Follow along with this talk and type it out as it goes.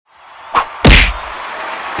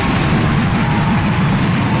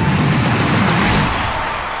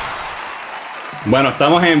Bueno,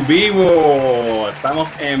 estamos en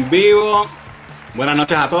vivo. Buenas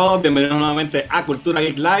noches a todos, bienvenidos nuevamente a Cultura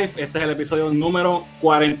Geek Live. Este es el episodio número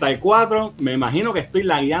 44. Me imagino que estoy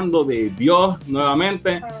lagueando de Dios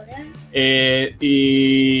nuevamente.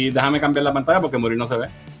 Y déjame cambiar la pantalla porque Muriel no se ve.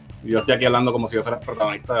 Yo estoy aquí hablando como si yo fuera el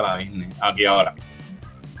protagonista de la Disney. Aquí ahora.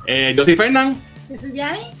 Yo soy Fernán. Yo soy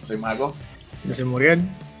Yanni. Soy Marco. Yo soy Muriel.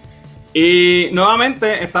 Y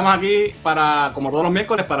nuevamente estamos aquí para, como todos los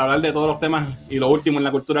miércoles, para hablar de todos los temas y lo último en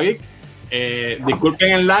la cultura geek.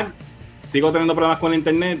 Disculpen el lag, sigo teniendo problemas con el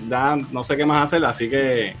internet, ya no sé qué más hacer, así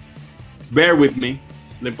que bear with me.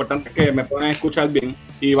 Lo importante es que me puedan escuchar bien.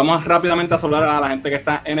 Y vamos rápidamente a saludar a la gente que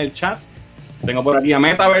está en el chat. Tengo por aquí a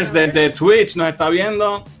Metaverse desde Twitch, nos está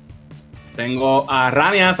viendo. Tengo a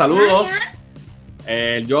Rania, saludos.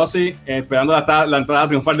 Josie, esperando la entrada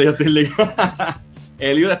triunfal de Justin League.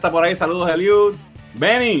 Eliud está por ahí, saludos Eliud.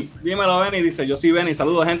 Benny, dímelo Benny, dice, yo soy Benny,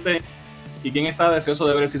 saludos gente. ¿Y quién está deseoso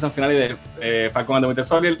de ver el season final de Falcon and the Winter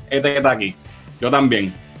Soldier? Este que está aquí, yo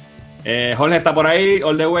también. Jorge está por ahí,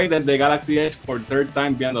 all the way desde Galaxy Edge por third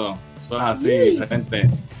time viéndolo. Eso es así, presente.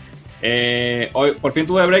 Hoy por fin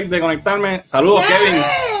tuve break de conectarme. Saludos Kevin.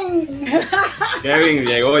 Kevin,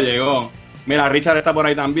 llegó. Mira, Richard está por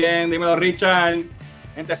ahí también, dímelo Richard.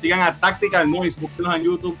 Gente, sigan a Tactical Movies, búsquenos en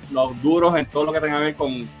YouTube, los duros en todo lo que tenga que ver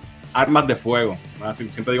con armas de fuego. Bueno,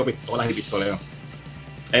 siempre digo pistolas y pistoleos.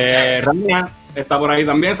 Rania está por ahí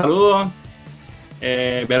también, saludos.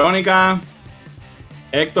 Verónica,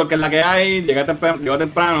 Héctor, que es la que hay, llegó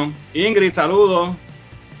temprano. Ingrid, saludos.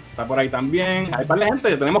 Está por ahí también. Hay par de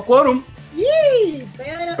gente, tenemos quórum.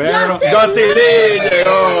 Pedro, Justin Lee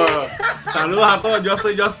llegó. Saludos a todos, yo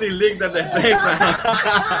soy Justin Lee desde Texas.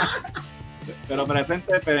 Pero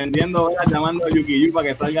presente, prendiendo velas, llamando a Yuki para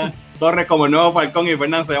que salga Torres como el nuevo Falcón y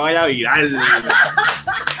Fernán se vaya viral.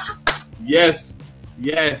 Yes.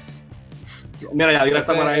 Mira, Yadira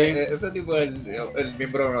está por ahí. Ese tipo es el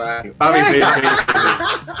miembro honorario. Papi, sí.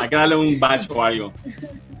 Hay que darle un badge o algo.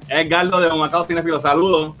 Edgardo de Macao Cinefilo,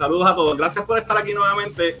 saludos a todos. Gracias por estar aquí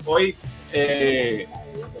nuevamente. Hoy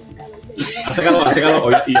hace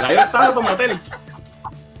calor. Y el aire está de Tomatel.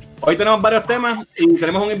 Hoy tenemos varios temas y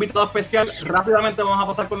tenemos un invitado especial. Rápidamente vamos a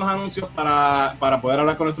pasar con los anuncios para poder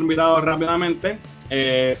hablar con nuestro invitado rápidamente.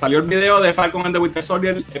 Salió el video de Falcon and the Winter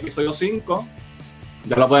Soldier, episodio 5.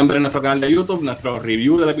 Ya lo pueden ver en nuestro canal de YouTube, nuestro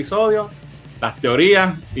review del episodio, las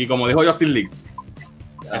teorías y como dijo Justin League.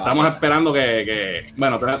 Estamos esperando que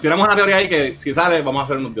bueno, tiramos una teoría ahí que si sale vamos a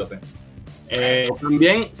hacer unos dioses.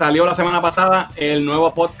 También salió la semana pasada el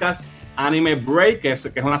nuevo podcast Anime Break, que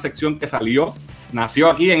es una sección que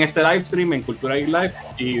nació aquí en este live stream en Cultura Geek Live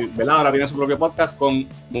y ¿verdad? Ahora tiene su propio podcast con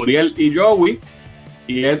Muriel y Joey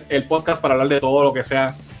y es el podcast para hablar de todo lo que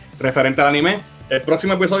sea referente al anime. El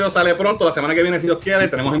próximo episodio sale pronto, la semana que viene si Dios quiere,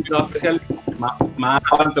 tenemos invitado especial, más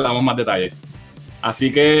adelante le damos más detalles.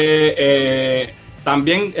 Así que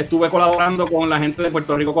también estuve colaborando con la gente de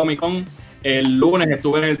Puerto Rico Comic Con. El lunes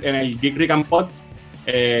estuve en el Geek Rick and Pod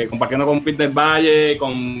compartiendo con Peter Valle,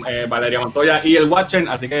 con Valeria Montoya y el Watcher,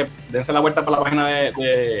 así que dense la vuelta por la página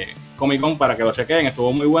de Comic Con para que lo chequen,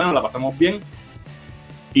 estuvo muy bueno, la pasamos bien.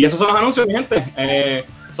 Y esos son los anuncios, mi gente.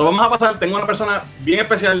 Vamos a pasar, tengo una persona bien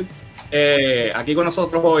especial aquí con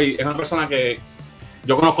nosotros hoy, es una persona que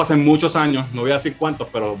yo conozco hace muchos años, no voy a decir cuántos,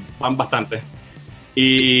 pero van bastantes.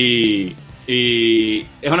 Y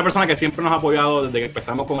es una persona que siempre nos ha apoyado desde que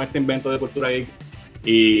empezamos con este invento de Cultura Geek.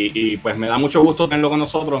 Y pues me da mucho gusto tenerlo con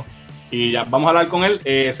nosotros y ya vamos a hablar con él.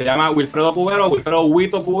 Se llama Wilfredo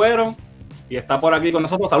Huito Cubero y está por aquí con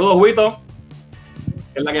nosotros. Saludos Huito,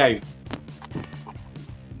 ¿qué es la que hay?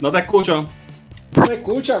 No te escucho. ¿No me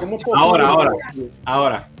escucha? ¿Cómo es posible?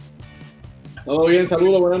 Ahora. Todo bien,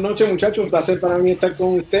 saludos, buenas noches muchachos, un placer para mí estar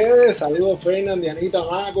con ustedes. Saludos Fernán, Dianita,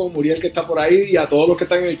 Maco, Muriel que está por ahí y a todos los que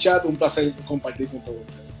están en el chat, un placer compartir con todos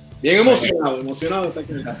ustedes. Bien emocionado de estar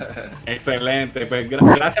aquí. Excelente, pues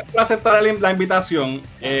gracias por aceptar la invitación.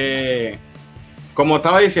 Como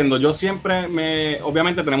estaba diciendo, yo siempre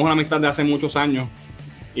obviamente tenemos una amistad de hace muchos años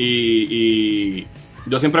y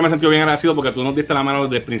yo siempre me he sentido bien agradecido porque tú nos diste la mano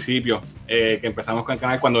desde el principio, que empezamos con el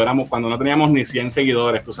canal cuando no teníamos ni 100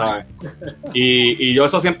 seguidores, tú sabes. Y yo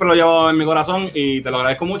eso siempre lo llevo en mi corazón y te lo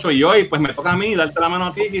agradezco mucho. Y hoy pues me toca a mí darte la mano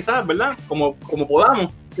a ti quizás, ¿verdad? Como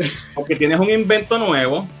podamos, porque tienes un invento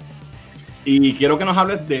nuevo. Y quiero que nos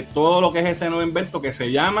hables de todo lo que es ese nuevo invento que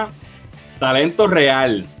se llama Talento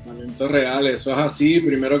Real. Talento Real, eso es así.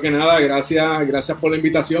 Primero que nada, gracias por la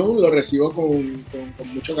invitación. Lo recibo con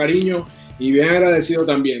mucho cariño y bien agradecido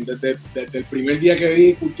también. Desde el primer día que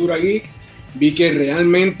vi Cultura Geek, vi que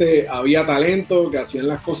realmente había talento, que hacían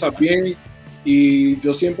las cosas bien Y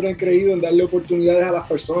yo siempre he creído en darle oportunidades a las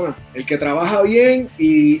personas. El que trabaja bien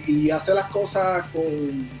y hace las cosas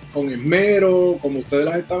con esmero, como ustedes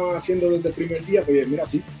las estaban haciendo desde el primer día, pues mira,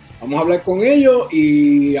 sí, vamos a hablar con ellos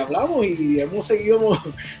y hablamos y nos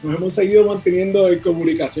hemos seguido manteniendo en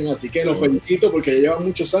comunicación. Así que los felicito porque ya llevan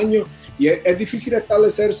muchos años y es difícil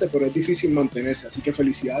establecerse, pero es difícil mantenerse. Así que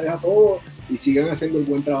felicidades a todos y sigan haciendo el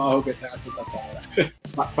buen trabajo que están haciendo hasta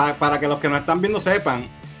ahora. Para que los que nos están viendo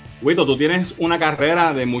sepan, Huito, tú tienes una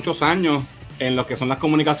carrera de muchos años en lo que son las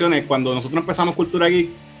comunicaciones. Cuando nosotros empezamos Cultura Geek,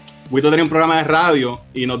 Huito tenía un programa de radio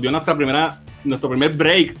y nos dio nuestro primer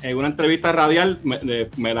break en una entrevista radial.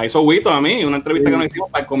 Me la hizo Huito a mí, una entrevista que nos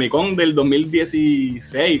hicimos para el Comic Con del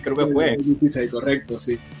 2016, creo que fue. 2016, correcto,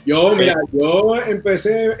 sí. Yo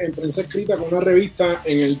empecé en prensa escrita con una revista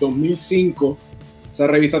en el 2005. Esa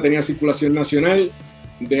revista tenía circulación nacional.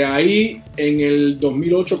 De ahí, en el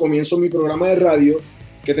 2008, comienzo mi programa de radio,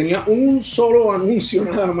 que tenía un solo anuncio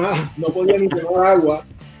nada más, no podía ni tomar agua,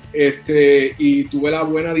 y tuve la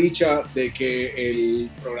buena dicha de que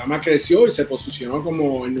el programa creció y se posicionó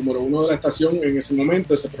como el número 1 de la estación en ese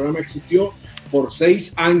momento. Ese programa existió por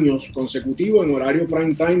 6 años consecutivos en horario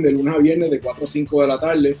prime time de lunes a viernes de 4 a 5 de la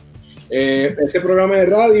tarde. Ese programa de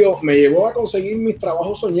radio me llevó a conseguir mis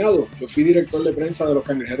trabajos soñados. Yo fui director de prensa de los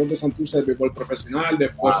Cangrejeros de Santurce del béisbol profesional,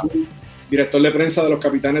 después fui director de prensa de los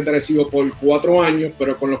Capitanes de Arecibo por 4 años,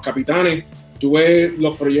 pero con los Capitanes tuve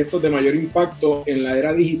los proyectos de mayor impacto en la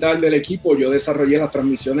era digital del equipo. Yo desarrollé las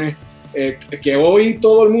transmisiones que hoy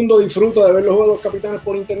todo el mundo disfruta de ver los juegos de los Capitanes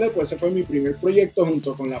por internet, pues ese fue mi primer proyecto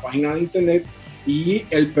junto con la página de internet y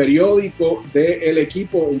el periódico del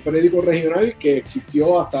equipo, un periódico regional que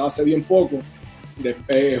existió hasta hace bien poco.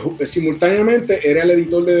 Simultáneamente era el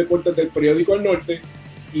editor de deportes del periódico El Norte.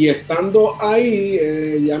 Y estando ahí,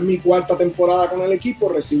 ya en mi 4ª temporada con el equipo,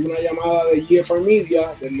 recibo una llamada de GFR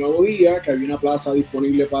Media del Nuevo Día, que había una plaza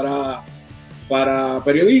disponible para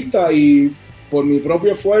periodistas, y por mi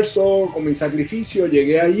propio esfuerzo, con mi sacrificio,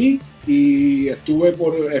 llegué allí y estuve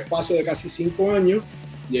por espacio de casi 5 años.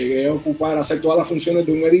 Llegué a hacer todas las funciones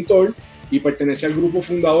de un editor y pertenecía al grupo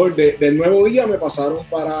fundador del Nuevo Día. Me pasaron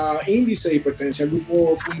para Índice y pertenecía al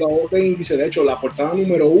grupo fundador de Índice. De hecho, la portada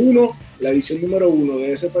número 1, la edición número 1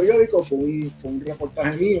 de ese periódico fue un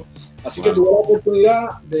reportaje mío. Así que tuve la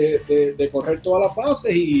oportunidad de correr todas las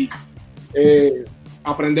bases y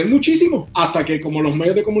aprender muchísimo, hasta que como los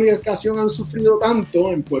medios de comunicación han sufrido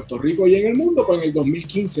tanto en Puerto Rico y en el mundo, pues en el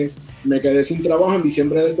 2015 me quedé sin trabajo. En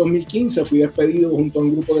diciembre del 2015 fui despedido junto a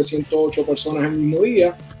un grupo de 108 personas el mismo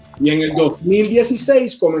día. Y en el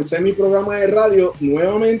 2016 comencé mi programa de radio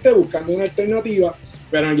nuevamente buscando una alternativa,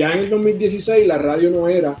 pero ya en el 2016 la radio no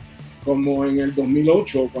era como en el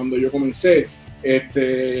 2008 cuando yo comencé.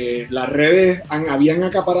 Las redes habían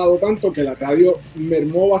acaparado tanto que la radio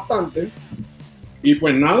mermó bastante. Y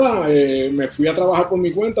pues nada, me fui a trabajar por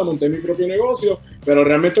mi cuenta, monté mi propio negocio, pero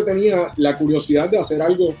realmente tenía la curiosidad de hacer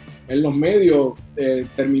algo en los medios.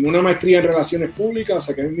 Terminé una maestría en Relaciones Públicas,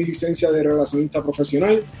 saqué mi licencia de relacionista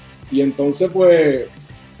profesional y entonces pues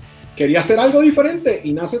quería hacer algo diferente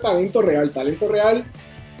y nace Talento Real. Talento Real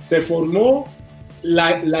se formó,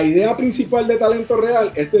 la idea principal de Talento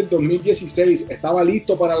Real es del 2016, estaba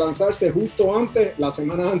listo para lanzarse justo antes, la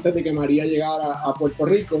semana antes de que María llegara a Puerto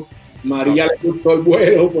Rico. María le gustó el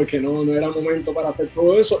vuelo porque no era momento para hacer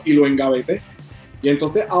todo eso y lo engaveté. Y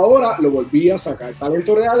entonces ahora lo volví a sacar.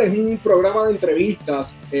 Talento Real es un programa de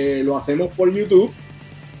entrevistas, lo hacemos por YouTube,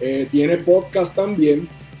 tiene podcast también,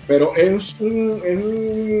 pero es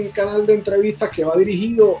un canal de entrevistas que va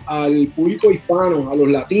dirigido al público hispano, a los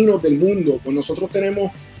latinos del mundo. Pues nosotros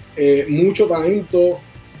tenemos mucho talento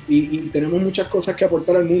y tenemos muchas cosas que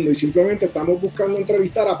aportar al mundo y simplemente estamos buscando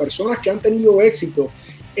entrevistar a personas que han tenido éxito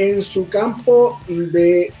en su campo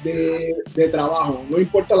de trabajo. No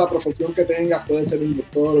importa la profesión que tengas, puede ser un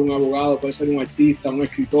doctor, un abogado, puede ser un artista, un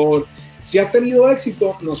escritor. Si has tenido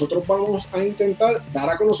éxito, nosotros vamos a intentar dar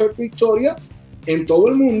a conocer tu historia en todo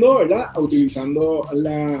el mundo, ¿verdad? Utilizando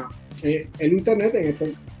el internet, en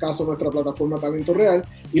este caso nuestra plataforma Talento Real.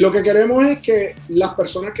 Y lo que queremos es que las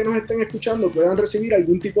personas que nos estén escuchando puedan recibir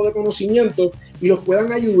algún tipo de conocimiento y los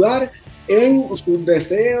puedan ayudar en sus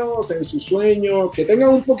deseos, en sus sueños, que tengan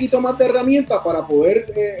un poquito más de herramientas para poder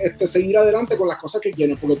seguir adelante con las cosas que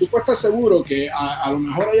quieren, porque tú puedes estar seguro que a lo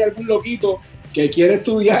mejor hay algún loquito que quiere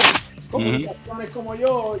estudiar comunicaciones como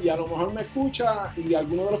yo y a lo mejor me escucha y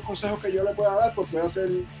alguno de los consejos que yo le pueda dar pues puede ser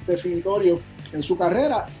definitorio en su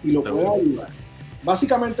carrera y lo puede ayudar.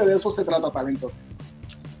 Básicamente de eso se trata Talento.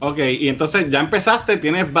 Ok, y entonces ya empezaste,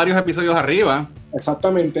 tienes varios episodios arriba.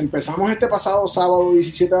 Exactamente, empezamos este pasado sábado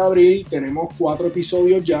 17 de abril, tenemos 4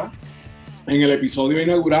 episodios ya. En el episodio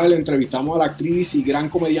inaugural entrevistamos a la actriz y gran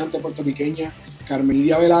comediante puertorriqueña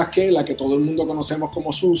Carmenidia Velázquez, la que todo el mundo conocemos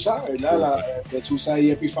como Susa, ¿verdad? La de Susa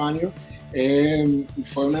y Epifanio.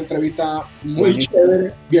 Fue una entrevista muy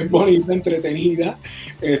chévere, bien bonita, entretenida.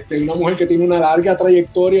 Una mujer que tiene una larga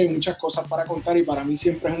trayectoria y muchas cosas para contar, y para mí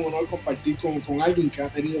siempre es un honor compartir con alguien que ha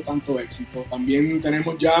tenido tanto éxito. También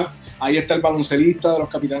tenemos ya, ahí está el baloncelista de los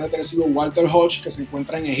Capitanes de Arecibo, Walter Hodge, que se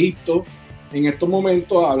encuentra en Egipto en estos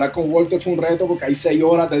momentos. Hablar con Walter fue un reto porque hay 6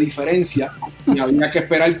 horas de diferencia y había que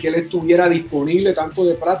esperar que él estuviera disponible tanto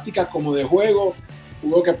de práctica como de juego.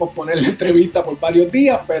 Tuve que posponer la entrevista por varios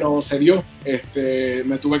días, pero se dio.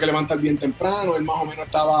 Me tuve que levantar bien temprano, él más o menos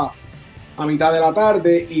estaba a mitad de la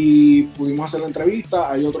tarde y pudimos hacer la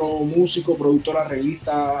entrevista. Hay otro músico, productor,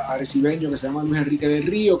 arreglista arecibeño que se llama Luis Enrique del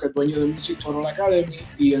Río, que es dueño de Music for All Academy,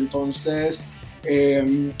 y entonces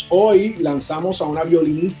hoy lanzamos a una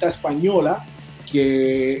violinista española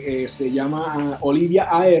que se llama Olivia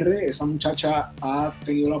A.R. Esa muchacha ha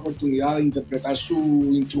tenido la oportunidad de interpretar su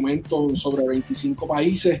instrumento en sobre 25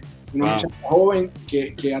 países. Una muchacha joven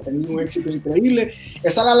que ha tenido un éxito increíble.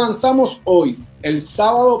 Esa la lanzamos hoy. El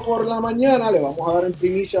sábado por la mañana le vamos a dar en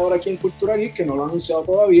primicia ahora aquí en Cultura Geek, que no lo ha anunciado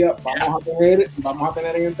todavía. Vamos a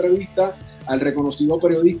tener en entrevista al reconocido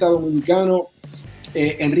periodista dominicano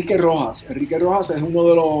Enrique Rojas. Enrique Rojas es uno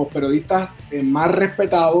de los periodistas más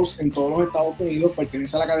respetados en todos los Estados Unidos,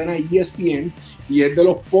 pertenece a la cadena ESPN y es de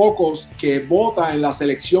los pocos que vota en la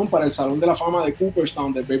selección para el Salón de la Fama de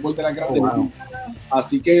Cooperstown, del béisbol de la Grandes Ligas.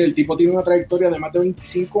 Así que el tipo tiene una trayectoria de más de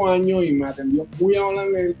 25 años y me atendió muy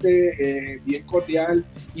amablemente, bien cordial,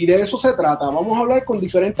 y de eso se trata. Vamos a hablar con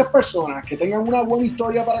diferentes personas que tengan una buena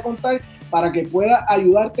historia para contar, para que pueda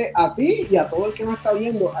ayudarte a ti y a todo el que nos está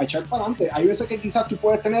viendo a echar para adelante. Hay veces que quizás tú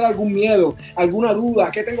puedes tener algún miedo, alguna duda,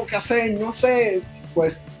 ¿qué tengo que hacer? No sé,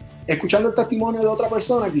 pues escuchando el testimonio de otra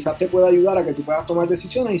persona quizás te pueda ayudar a que tú puedas tomar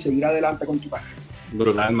decisiones y seguir adelante con tu carrera.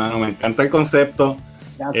 Brutal, hermano, me encanta el concepto.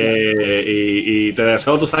 Y te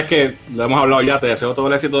deseo, tú sabes que lo hemos hablado ya, te deseo todo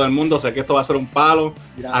el éxito del mundo, sé que esto va a ser un palo.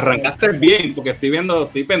 Gracias. Arrancaste bien, porque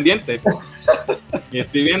estoy pendiente y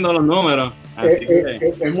estoy viendo los números. Así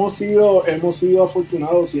que hemos sido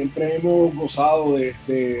afortunados, siempre hemos gozado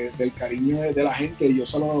del cariño de la gente, y yo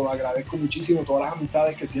se lo agradezco muchísimo, todas las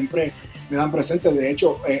amistades que siempre me dan presentes. De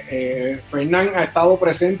hecho, Fernán ha estado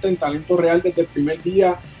presente en Talento Real desde el primer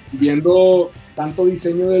día, viendo tanto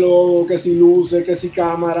diseño de logo, que si luces, que si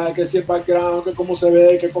cámara, que si el background, que cómo se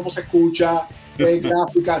ve, que cómo se escucha, que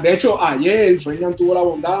gráfica. De hecho, ayer Fernán tuvo la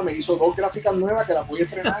bondad, me hizo 2 gráficas nuevas que las voy a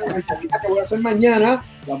estrenar en la entrevista que voy a hacer mañana.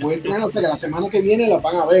 Las voy a estrenar, o sea que la semana que viene las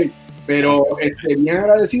van a ver. Pero bien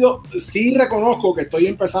agradecido. Sí reconozco que estoy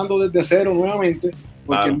empezando desde cero nuevamente,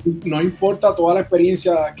 porque no importa toda la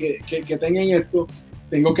experiencia que tenga en esto,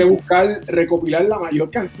 tengo que buscar recopilar la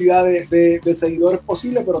mayor cantidad de seguidores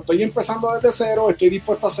posible, pero estoy empezando desde cero, estoy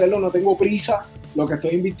dispuesto a hacerlo, no tengo prisa, lo que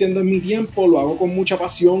estoy invirtiendo en mi tiempo, lo hago con mucha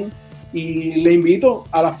pasión, y le invito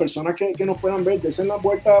a las personas que nos puedan ver, desen la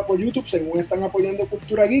vuelta por YouTube, según están apoyando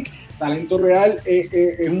Cultura Geek. Talento Real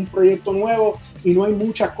es un proyecto nuevo y no hay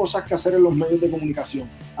muchas cosas que hacer en los medios de comunicación.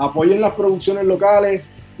 Apoyen las producciones locales.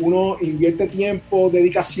 Uno invierte tiempo,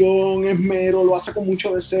 dedicación, esmero, lo hace con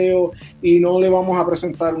mucho deseo, y no le vamos a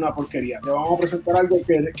presentar una porquería. Le vamos a presentar algo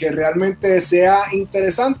que realmente sea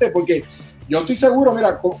interesante, porque yo estoy seguro,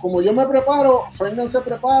 mira, como yo me preparo, Fernan se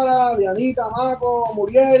prepara, Dianita, Maco,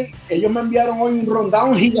 Muriel, ellos me enviaron hoy un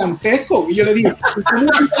rundown gigantesco, y yo le dije, ¿cómo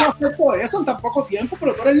vas a hacer todo eso en tan poco tiempo?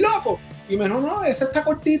 Pero tú eres loco. Y me dijo, no, ese está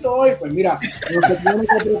cortito hoy. Pues mira,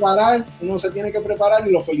 uno se tiene que preparar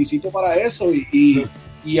y lo felicito para eso,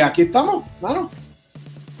 y aquí estamos, mano.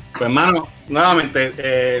 Pues, mano,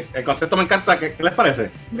 nuevamente, el concepto me encanta. ¿Qué les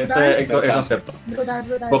parece? El concepto. Brutal.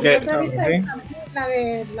 Porque,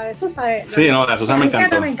 la de Susa. Sí, no, la de Susa me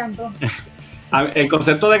encantó. Me encantó. El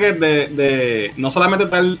concepto de no solamente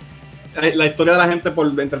traer la historia de la gente por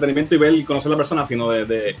entretenimiento y ver y conocer a la persona, sino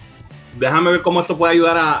de déjame ver cómo esto puede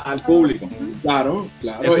ayudar al público. Claro.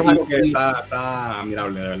 Eso es algo que está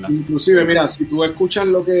admirable, de verdad. Inclusive, mira, si tú escuchas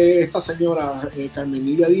lo que esta señora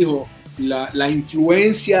Carmenidia dijo, la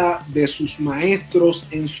influencia de sus maestros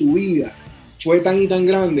en su vida fue tan y tan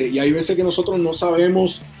grande, y hay veces que nosotros no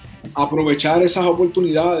sabemos aprovechar esas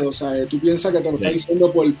oportunidades. O sea, tú piensas que te lo está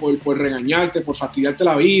diciendo por regañarte, por fastidiarte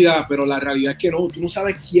la vida, pero la realidad es que no, tú no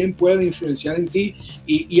sabes quién puede influenciar en ti,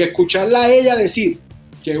 y escucharla a ella decir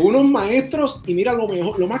que unos maestros, y mira,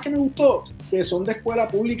 lo más que me gustó, que son de escuela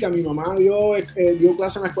pública. Mi mamá dio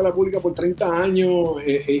clase en la escuela pública por 30 años,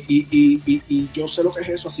 y yo sé lo que es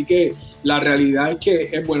eso, así que la realidad es que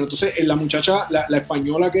es bueno. Entonces, la muchacha, la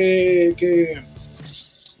española que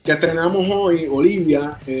que estrenamos hoy,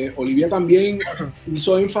 Olivia también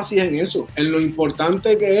hizo énfasis en eso, en lo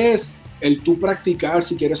importante que es el tú practicar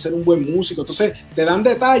si quieres ser un buen músico. Entonces te dan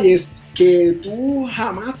detalles que tú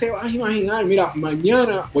jamás te vas a imaginar. Mira,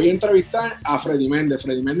 mañana voy a entrevistar a Freddy Méndez.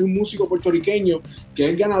 Freddy Méndez es un músico puertorriqueño que es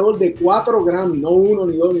el ganador de 4 Grammy, no 1,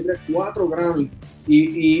 ni 2, ni 3, 4 Grammy.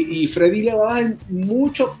 Y Freddy le va a dar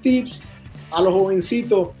muchos tips a los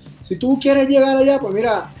jovencitos. Si tú quieres llegar allá, pues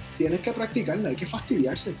mira, tienes que practicarla, hay que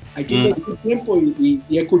fastidiarse, hay que invertir tiempo y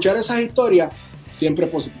escuchar esas historias siempre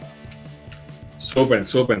es positivo. Súper.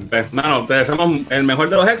 Mano, te deseamos el mejor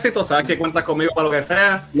de los éxitos. Sabes que cuentas conmigo para lo que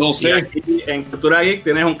sea. Lo sé. Y aquí en Cultura Geek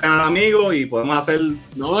tienes un canal amigo y podemos hacer.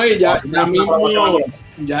 No, y ya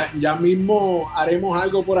mismo haremos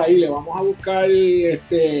algo por ahí. Le vamos a buscar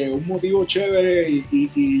un motivo chévere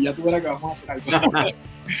y ya tú verás que vamos a hacer algo.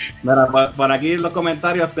 Mira, por aquí en los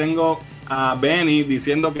comentarios tengo a Benny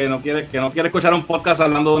diciendo que no quiere escuchar un podcast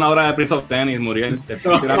hablando de 1 hora de Prince of Tennis, Muriel.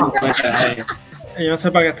 Yo no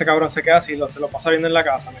sé para qué este cabrón se queda así, se lo pasa viendo en la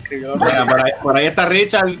casa, me escribió. Por ahí está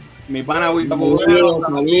Richard, mi pana. Saludos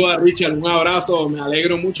a Richard, un abrazo, me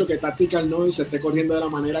alegro mucho que Tactical Noise esté corriendo de la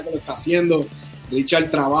manera que lo está haciendo. Richard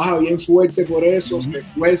trabaja bien fuerte por eso, se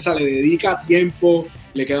esfuerza, le dedica tiempo,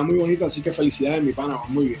 le queda muy bonito, así que felicidades mi pana, va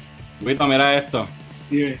muy bien. Vito, mira esto.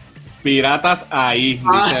 Dime. Piratas ahí,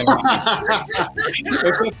 dice.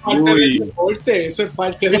 Eso es parte del deporte, eso es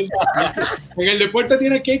parte del deporte. En el deporte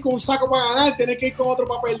tienes que ir con un saco para ganar, tienes que ir con otro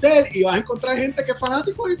para perder y vas a encontrar gente que es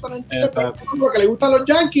fanático y que le gustan los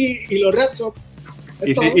Yankees y los Red Sox.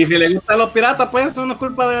 Y si le gustan los piratas, pues eso no es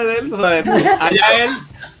culpa de él, o sea, allá él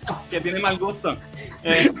que tiene mal gusto.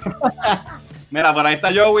 Mira, por ahí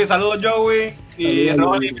está Joey, saludos Joey. Y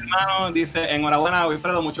Rolly, mi hermano, dice, enhorabuena,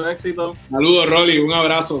 Wilfredo, mucho éxito. Saludos, Rolly, un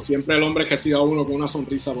abrazo. Siempre el hombre que siga a uno con una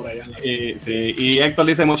sonrisa por allá. Y Héctor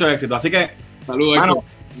dice mucho éxito. Así que, saludos, Héctor.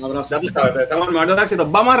 Un abrazo. Ya tú sabes, te deseamos el mejor de los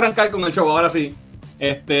éxitos. Vamos a arrancar con el show ahora sí,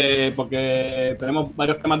 porque tenemos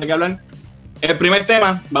varios temas de que hablar. El primer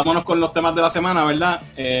tema, vámonos con los temas de la semana, ¿verdad?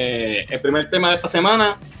 El primer tema de esta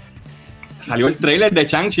semana, salió el trailer de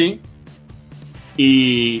Shang-Chi.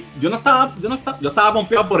 Y yo estaba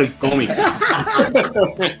pompeado por el cómic.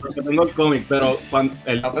 Porque tengo el cómic, pero cuando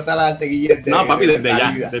Va a pasar la arte Guille. No, papi, desde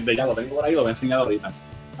ya lo tengo por ahí, lo voy a enseñar ahorita.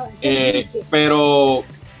 Pero,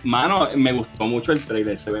 mano, me gustó mucho el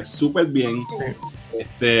trailer, se ve súper bien. Sí.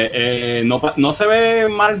 No se ve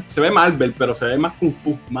mal, se ve Marvel, pero se ve más Kung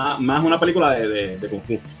Fu, más una película de Kung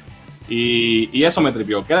Fu. Y eso me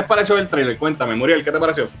tripió. ¿Qué les pareció el trailer? Cuéntame, Muriel, ¿qué te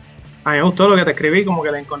pareció? A mí me gustó lo que te escribí, como que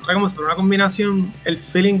le encontré como si fuera una combinación, el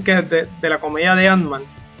feeling que es de la comedia de Ant-Man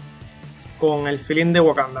con el feeling de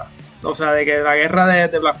Wakanda. O sea, de que la guerra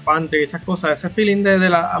de Black Panther y esas cosas, ese feeling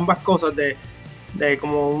de ambas cosas, de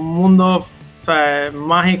como un mundo, o sea,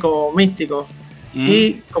 mágico, místico,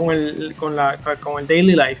 y con el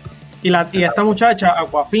daily life. Y esta muchacha,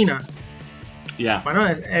 Aquafina, bueno,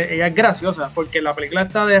 ella es graciosa, porque la película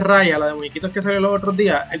está de Raya, la de muñequitos que salió los otros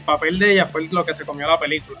días, el papel de ella fue lo que se comió la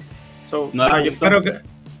película. Yo espero que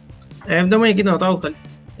es de muñequito, no te va a gustar.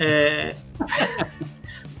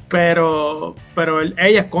 Pero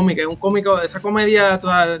ella es cómica, es un cómico de esa comedia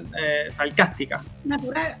toda sarcástica.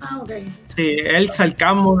 Natural, ok. Sí, el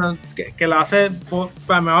sarcasmo que la hace,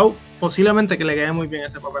 posiblemente que le quede muy bien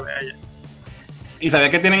ese papel a ella. Y sabes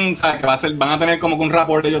que tienen, sabes que van a tener como que un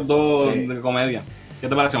rapport ellos dos de comedia. ¿Qué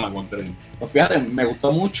te pareció, Marco? Pues fíjate, me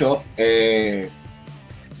gustó mucho.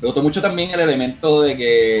 Me gustó mucho también el elemento de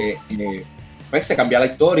que pues se cambia la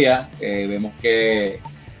historia. Vemos que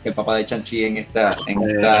el papá de Shang-Chi en esta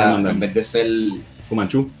en vez de ser Fu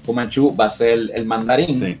Manchu va a ser el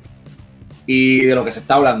mandarín. Sí. Y de lo que se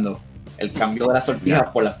está hablando, el cambio de las sortijas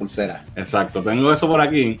por las pulseras. Exacto, tengo eso por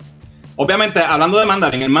aquí. Obviamente, hablando de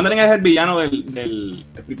Mandarín, el Mandarín es el villano el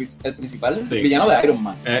principal villano de Iron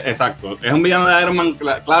Man. Exacto, es un villano de Iron Man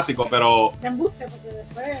clásico, pero...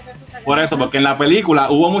 Por eso, porque en la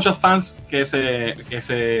película hubo muchos fans que se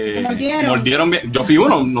mordieron bien. Yo fui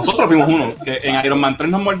uno, nosotros fuimos uno, que en Iron Man 3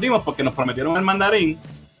 nos mordimos porque nos prometieron el Mandarín.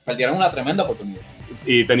 Perdieron una tremenda oportunidad.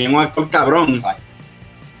 Y tenían un actor cabrón. Exacto.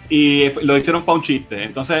 Y lo hicieron para un chiste.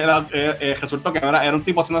 Entonces resultó que era un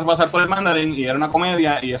tipo haciéndose pasar por el Mandarín y era una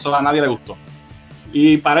comedia y eso a nadie le gustó.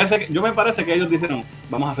 Y me parece que ellos dijeron,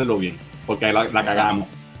 vamos a hacerlo bien, porque la cagamos.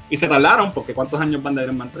 Y se tardaron, porque ¿cuántos años van de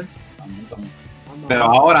Iron Man 3? Pero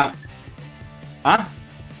ahora...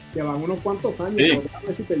 Que van unos cuantos años. Sí.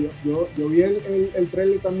 Yo vi el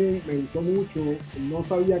trailer también, me gustó mucho. No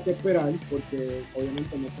sabía qué esperar, porque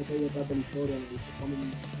obviamente no sé qué detrás de la historia.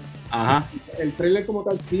 Ajá. El trailer como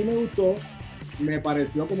tal sí me gustó. me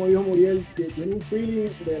pareció, como dijo Muriel, que tiene un feeling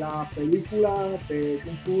de la película de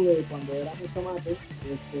Kung Fu de cuando éramos chamacos,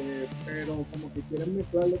 pero como que quieren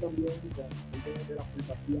mezclarlo también de la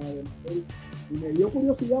fantasía de Marvel. Y me dio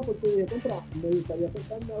curiosidad porque dije, me gustaría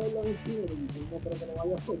sentarme a verla en el cine, porque no creo que lo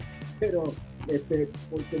vaya a hacer, pero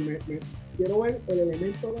porque me quiero ver el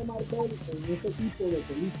elemento de Marvel en ese tipo de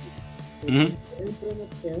películas. Es un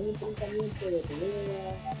enfrentamiento de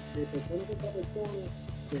pelea, de persona contra persona,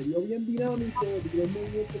 se vio bien dinámico, dio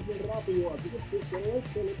movimientos bien rápido, así que quiero ver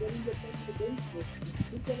que le pueden inyectar mucho tiempo.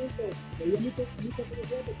 Simplemente me dio mucha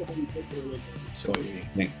curiosidad porque me gustó el proyecto.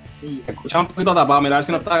 Te escuchas un poquito tapado, mira a ver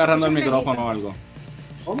si no estás agarrando el micrófono o algo.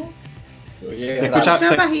 ¿Cómo? Te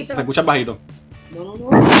escuchas bajito. No,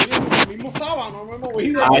 donde mismo estaba, no me he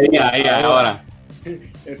movido. Ahí, ahora.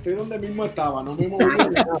 Estoy donde mismo estaba, no me he movido.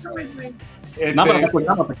 No, pero te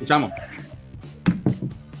escuchamos.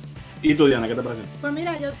 ¿Y tú, Diana, qué te parece? Pues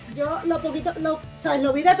mira, yo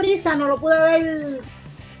lo vi deprisa, no lo pude ver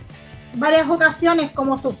varias ocasiones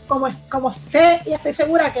como sé y estoy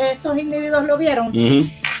segura que estos individuos lo vieron.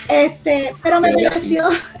 Pero me pareció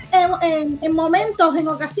en momentos, en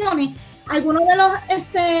ocasiones, algunos de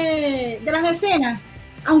las escenas,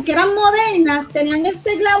 aunque eran modernas, tenían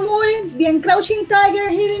este glamour bien Crouching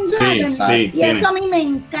Tiger, Hidden Dragon, y eso a mí me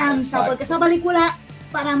encanta, porque esa película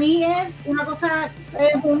para mí es una cosa,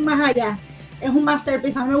 es un más allá, es un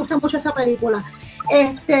masterpiece. A mí me gusta mucho esa película.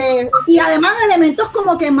 Y además elementos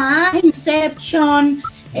como que más Inception,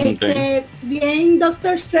 bien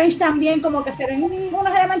Doctor Strange también, como que se ven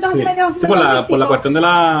unos elementos así medio por la cuestión de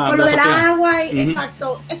la por lo del agua,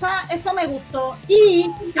 exacto, eso me gustó. Y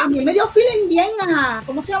también me dio feeling bien a,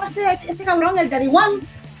 ¿cómo se llama este cabrón? El Daddy One.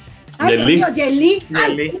 Jet Li.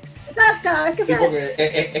 Cada vez que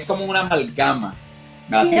porque es como una amalgama.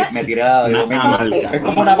 Me tiré la es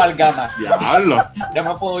como una amalgama. Diablo. Ya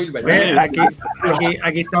me puedo ir, ¿verdad?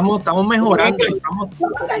 Aquí estamos mejorando.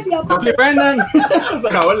 Se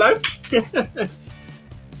acabó el live.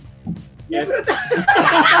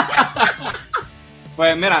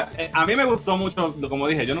 Pues mira, a mí me gustó mucho, como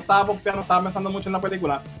dije, yo no estaba pompeando, no estaba pensando mucho en la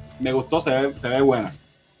película. Me gustó, se ve buena.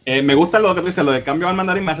 Me gusta lo que tú dices, lo del cambio al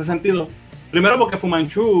mandarín me hace sentido. Primero porque Fu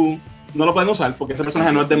Manchu no lo pueden usar, porque ese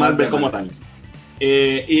personaje no es de Marvel como tal.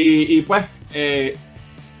 Y pues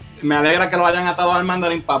me alegra que lo hayan atado al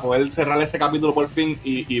mandarín para poder cerrar ese capítulo por fin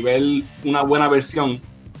y ver una buena versión.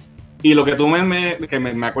 Y lo que tú me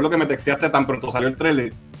acuerdo que me texteaste tan pronto salió el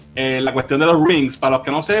trailer, la cuestión de los rings, para los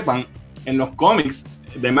que no sepan, en los cómics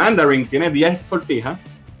de Mandarin tiene 10 sortijas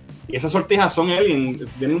y esas sortijas son aliens,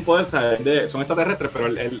 tienen un poder, son extraterrestres, pero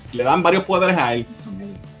le dan varios poderes a él.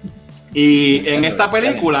 Y en esta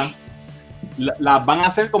película las van a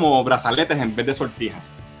hacer como brazaletes en vez de sortijas.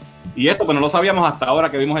 Y eso pues no lo sabíamos hasta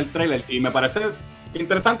ahora que vimos el trailer. Y me parece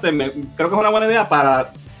interesante, creo que es una buena idea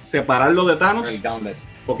para separarlo de Thanos.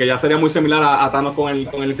 Porque ya sería muy similar a Thanos con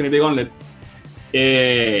el Infinity Gauntlet.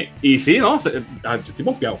 Y sí, ¿no? Estoy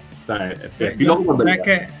pompeado. O sea,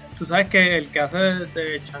 tú sabes que el que hace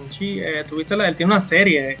de Shang-Chi, él tiene una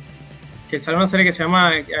serie, que sale una serie que se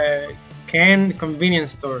llama Ken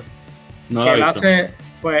Convenience Store. No que la él he visto. hace,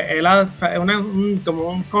 pues él hace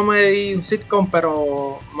como un comedy, un sitcom,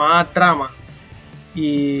 pero más drama.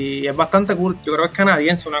 Y es bastante cool. Yo creo que es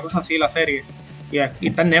canadiense, una cosa así, la serie. Y aquí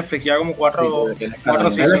está en Netflix, ya como cuatro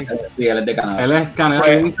seasons. Sí, él es de Canadá. Él es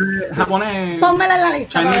canadiense, japonés. Pónmela en la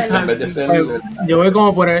lista. Chinese, En vez de ser Yo voy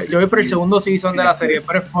por el segundo season de la serie,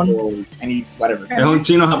 pero es fun. Chinese, whatever. Es un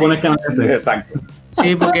chino japonés canadiense. Exacto.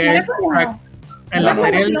 Sí, porque en la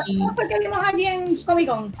serie... ¿No fue que vimos allí en Comic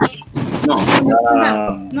Con? No.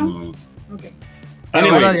 Okay.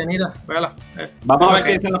 Anyway, Véala, Dianita, véala. vamos a ver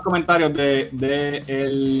qué dicen los comentarios de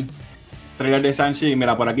el trailer de Shang-Chi.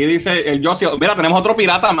 Mira, por aquí dice el Josio. Mira, tenemos otro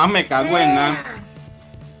pirata más, me cago en nada.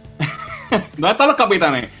 ¿Dónde están los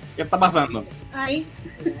capitanes? ¿Qué está pasando? Ahí.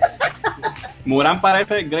 Muran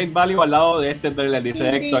parece Great Value al lado de este trailer,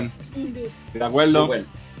 dice Héctor. ¿De acuerdo? Super.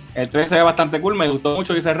 El trailer se ve bastante cool, me gustó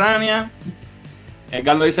mucho, dice Rania.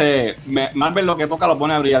 Edgardo dice, Marvel lo que toca lo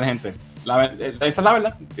pone a brillar, gente. Esa es la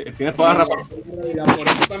verdad, tienes toda la razón. Por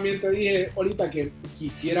eso también te dije ahorita que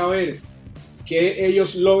quisiera ver qué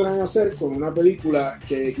ellos logran hacer con una película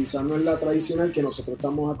que quizás no es la tradicional que nosotros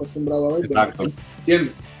estamos acostumbrados a ver. Exacto.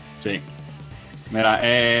 ¿Entiendes? Sí. Mira,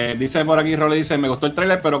 dice por aquí, Rolly dice, me gustó el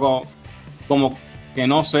trailer, pero como que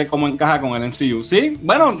no sé cómo encaja con el MCU. Sí,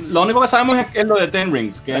 bueno, lo único que sabemos es lo de Ten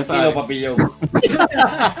Rings. Que Tranquilo, papillo.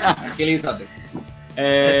 Tranquilízate.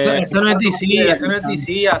 Esto no es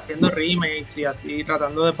DC haciendo remakes y así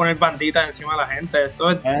tratando de poner banditas encima de la gente.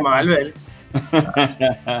 Esto es Marvel.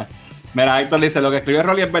 Mira, Héctor dice, lo que escribe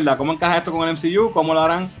Rolly es verdad. ¿Cómo encaja esto con el MCU? ¿Cómo lo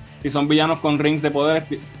harán si son villanos con rings de poder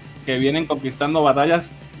que vienen conquistando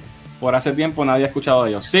batallas por hace tiempo, nadie ha escuchado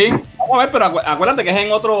de ellos. Sí, vamos a ver, pero acuérdate que es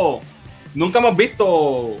en otro... Nunca hemos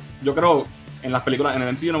visto, yo creo, en las películas, en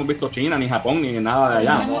el MCU no hemos visto China, ni Japón, ni nada de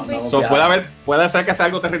allá. Puede ser que sea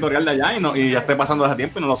algo territorial de allá y ya esté pasando desde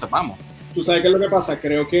tiempo y no lo sepamos. Tú sabes qué es lo que pasa,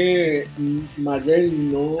 creo que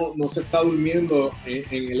Marvel no se está durmiendo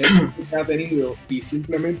en el éxito que ha tenido y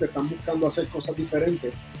simplemente están buscando hacer cosas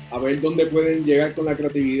diferentes, a ver dónde pueden llegar con la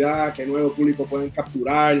creatividad, qué nuevo público pueden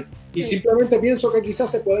capturar, y simplemente pienso que quizás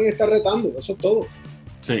se pueden estar retando, eso es todo.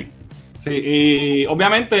 Sí, y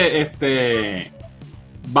obviamente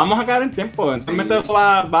vamos a quedar en tiempo, eventualmente eso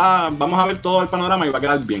vamos a ver todo el panorama y va a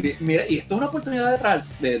quedar bien. Sí, mira, y esto es una oportunidad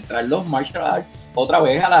de traer los martial arts otra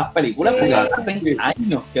vez a las películas, porque hace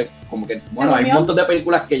años que como que, bueno, hay un montón de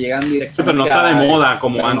películas que llegan directamente. Sí, pero no está de moda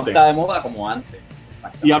como antes. No está de moda como antes.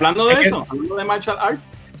 Y hablando de eso, hablando de martial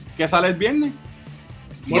arts, ¿qué sale el viernes?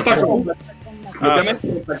 Mortal Kombat. Obviamente,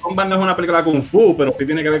 Mortal Kombat no es una película de Kung Fu, pero sí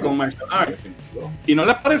tiene que ver con martial arts. ¿Y no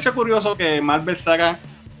les pareció curioso que Marvel saca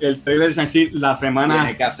el trailer de Shang-Chi la semana?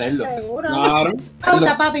 Hay que hacerlo. Seguro. Claro.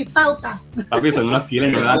 Pauta, papi, pauta. Papi, según nos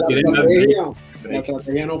quieren, ¿verdad? La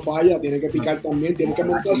estrategia no falla, tiene que picar también, tiene que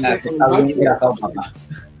montarse.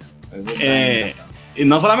 Y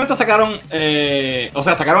no solamente sacaron,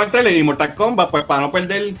 sacaron el trailer y Mortal Kombat, pues para no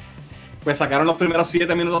perder, pues sacaron los primeros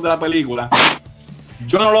 7 minutos de la película.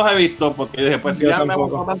 Yo no los he visto porque después si ya me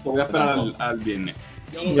voy a esperar al viernes.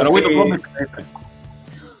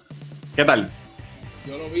 ¿Qué tal?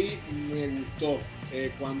 Yo lo vi y me gustó.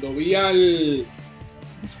 Cuando vi al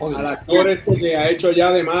actor que ha hecho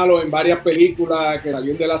ya de malo en varias películas, que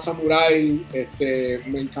salió en The Last Samurai,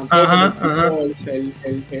 me encantó.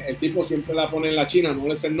 El tipo siempre la pone en la China, no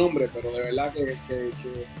le sé el nombre, pero de verdad que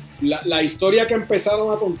la historia que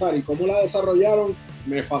empezaron a contar y cómo la desarrollaron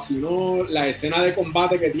me fascinó. La escena de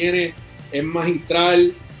combate que tiene es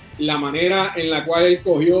magistral. La manera en la cual él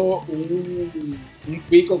cogió un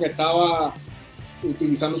pico que estaba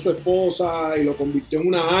utilizando su esposa y lo convirtió en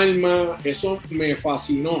una arma, eso me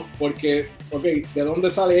fascinó, porque, ¿de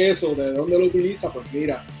dónde sale eso? ¿De dónde lo utiliza? Pues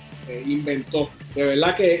mira, inventó. De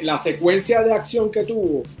verdad que la secuencia de acción que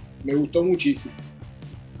tuvo me gustó muchísimo.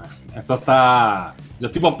 Esto está... Yo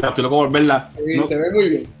estoy pompeado, estoy loco por verla. Sí, no, se ve muy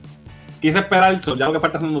bien. Quise esperar, ya lo que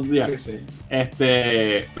falta son unos días. Sí.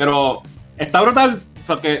 Pero está brutal,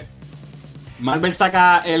 porque Marvel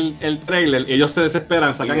saca el trailer y ellos se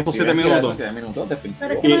desesperan, sacan estos 7 minutos.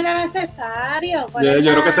 Pero es que no era necesario.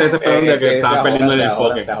 Yo creo que se desesperan de que estaban perdiendo el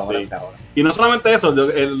enfoque. Y no solamente eso,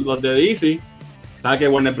 los de DC, sabes que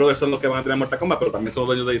Warner Brothers son los que van a tener Mortal Kombat, pero también son los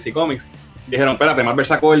dueños de DC Comics. Dijeron, espérate, Marvel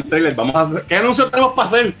sacó el trailer, vamos a hacer, ¿qué anuncio tenemos para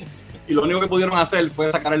hacer? Y lo único que pudieron hacer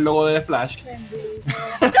fue sacar el logo de The Flash.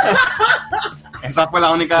 Esa fue la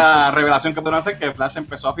única revelación que pudieron hacer, que Flash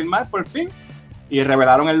empezó a filmar por fin. Y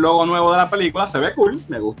revelaron el logo nuevo de la película. Se ve cool,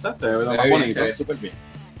 me gusta, se ve más bonito. Se ve súper bien.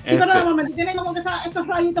 Sí, pero de momento tiene como que esos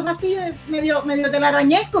rayitos así, medio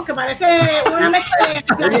telarañescos, que parece una mezcla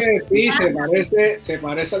de... Oye, sí, se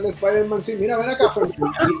parece al de Spider-Man. Sí, mira, ven acá, Frank.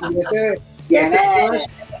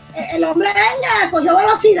 El hombre araña cogió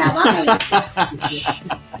velocidad, ¿vale?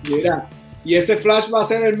 Mira, y ese Flash va a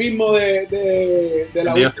ser el mismo de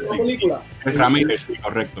la última película. Es Ramírez, sí,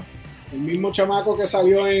 correcto. El mismo chamaco que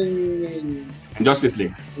salió en Justice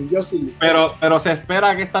League. Pero se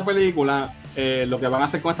espera que esta película, lo que van a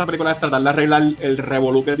hacer con esta película es tratar de arreglar el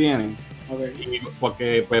revolú que tienen. Okay.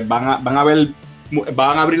 Porque pues van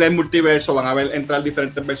a abrir el multiverso, van a ver entrar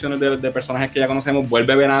diferentes versiones de personajes que ya conocemos.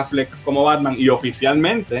 Vuelve Ben Affleck como Batman y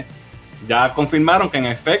oficialmente ya confirmaron que en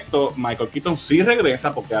efecto Michael Keaton sí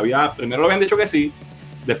regresa, porque primero lo habían dicho que sí,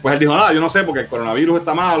 después él dijo, yo no sé porque el coronavirus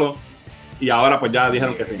está malo, y ahora pues ya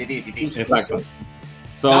dijeron que sí. Exacto.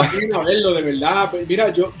 Da pena verlo, de verdad. Mira,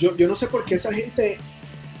 yo no sé por qué esa gente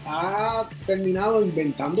ha terminado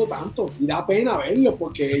inventando tanto, y da pena verlo,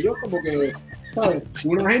 porque ellos como que, ¿sabes?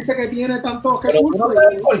 Una gente que tiene tantos recursos. No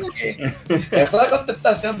sabes por qué. Esa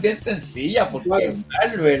contestación bien sencilla, porque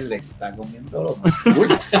Marvel le está comiendo los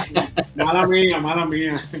dulces. Mala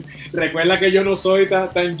mía. Recuerda que yo no soy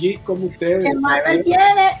tan geek como ustedes. Que Marvel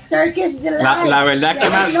tiene Turkish Delight. La verdad es que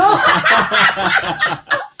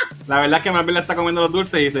la verdad es que Marvel le está comiendo los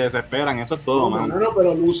dulces y se desesperan, eso es todo, man. No,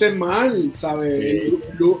 pero lucen mal, ¿sabes? Sí.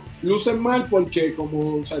 Lucen mal porque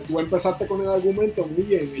como tú empezaste con el argumento muy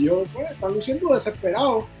bien, ellos pues, están luciendo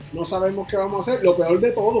desesperados, no sabemos qué vamos a hacer. Lo peor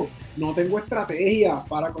de todo, no tengo estrategia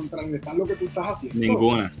para contrarrestar lo que tú estás haciendo.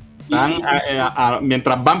 Ninguna.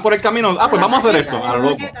 Mientras van por el camino, pues vamos a hacer esto, a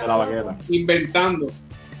lo loco, de la baqueta. Inventando.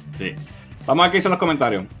 Sí. Vamos a ver qué dicen los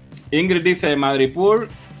comentarios. Ingrid dice, Madripoor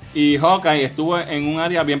y Hawkeye estuvo en un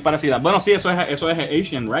área bien parecida. Bueno, sí, eso es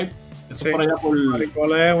Asian, right? Eso Sí. por allá por...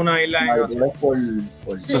 Maricol es una isla en Asia.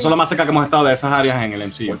 Eso es lo más cerca que hemos estado de esas áreas en el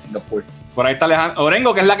MCU. por Singapur. Por ahí está Alejandro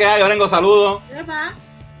Orengo, que es la que hay. Orengo, saludos. Epa.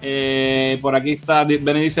 Por aquí está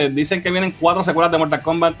Benny, dicen que vienen 4 secuelas de Mortal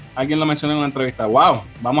Kombat. Alguien lo mencionó en una entrevista. Wow,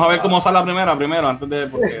 vamos a ver cómo sale la primera primero antes de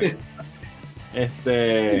porque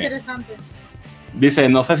Interesante. dice,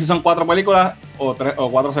 no sé si son 4 películas o 3 o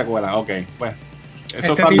 4 secuelas. Ok, pues eso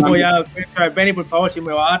Este está tipo mal. ya, Benny, por favor, si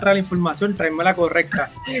me va a dar la información, tráeme la correcta.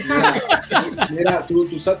 Exacto. Mira,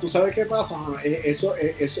 tú sabes qué pasa, mano? Eso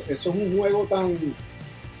es un juego tan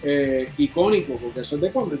icónico, porque eso es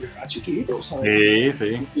de cuando yo era chiquito, ¿sabes?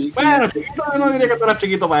 Sí. Y- Bueno, chiquito, no diría que tú eras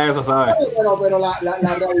chiquito para eso, ¿sabes? pero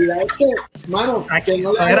la realidad es que, mano, Ah, que no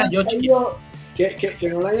le eso era hayan yo sabido, que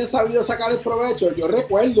no le hayan sabido sacar el provecho. Yo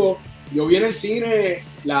recuerdo, yo vi en el cine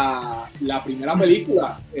la primera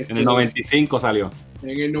película. En el 95 salió.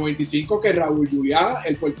 En el 95, que Raúl Juliá,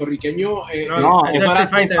 el puertorriqueño. No, ese eso es era Street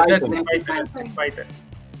Fighter, ese es Street Street Fighter.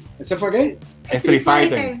 ¿Ese fue qué? Street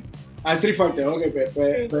Fighter. Street Fighter, ok,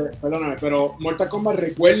 perdóname, pero Mortal Kombat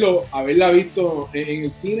recuerdo haberla visto en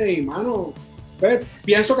el cine y, mano, pues,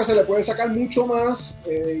 pienso que se le puede sacar mucho más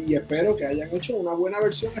y espero que hayan hecho una buena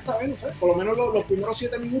versión esta vez, no sé, por lo menos los primeros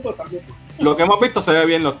 7 minutos también. Lo que hemos visto se ve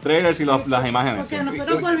bien, los trailers y las imágenes. Porque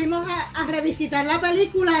nosotros volvimos a revisitar la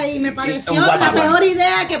película y me pareció Un la watch. peor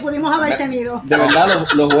idea que pudimos haber tenido. De verdad,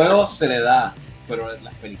 los juegos se le da, pero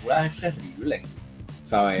las películas es terrible,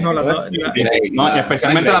 ¿sabes? No, No, y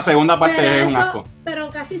especialmente la segunda parte Pero es un eso- asco. Pero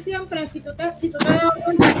casi siempre, si tú te das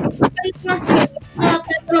cuenta, las películas que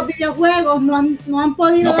adaptan de los videojuegos no han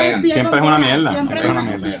podido No dar pegan, pie siempre con es una bola. mierda, Siempre siempre es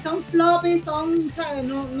una sí, mierda. son floppy, son, ¿sabes?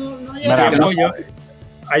 No Mira, llegan.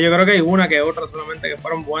 Yo creo que hay una que otra solamente que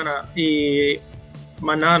fueron buenas y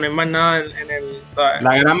más nada, no hay más nada en el... ¿sabes?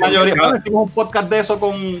 La gran mayoría. Bueno, hicimos un podcast de eso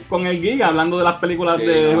con el Giga, hablando de las películas Sí,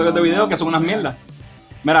 de no, juegos de no, video no, que son no. unas mierdas.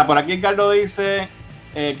 Mira, por aquí Ricardo dice: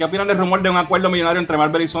 ¿qué opinan del rumor de un acuerdo millonario entre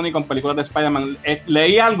Marvel y Sony con películas de Spider-Man?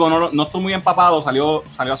 Leí algo, no estoy muy empapado, salió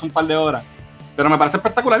hace un par de horas, pero me parece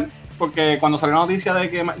espectacular, porque cuando salió la noticia de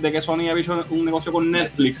que Sony había hecho un negocio con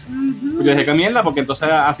Netflix, Ujú. pues yo dije, ¿qué mierda? Porque entonces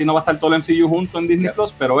así no va a estar todo el MCU junto en Disney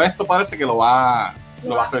Plus, pero esto parece que lo va a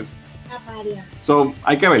hacer. La paria. So,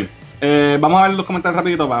 hay que ver. Vamos a ver los comentarios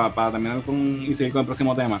rapidito para terminar y seguir con el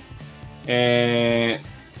próximo tema.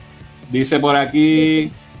 Dice por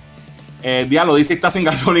aquí, Diablo, dice está sin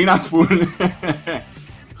gasolina full.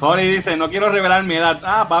 Holly dice, no quiero revelar mi edad.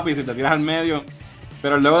 Ah, papi, si te tiras al medio.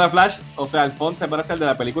 Pero el logo de Flash, o sea, el font se parece al de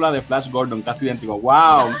la película de Flash Gordon, casi idéntico.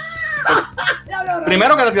 ¡Wow!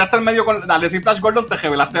 Primero que te tiraste al medio al decir Flash Gordon, te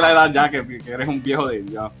revelaste la edad ya, que eres un viejo de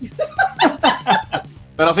ya.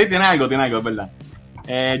 Pero sí, tiene algo, es verdad.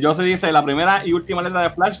 Josie dice, la primera y última letra de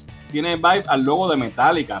Flash tiene vibe al logo de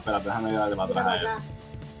Metallica. Espérate, déjame darle para atrás.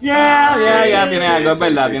 Ya, tiene algo, es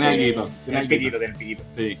verdad, tiene algo. Tiene el piquito, tiene el piquito.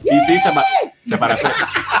 Sí, y sí, se parece.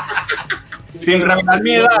 Sin revelar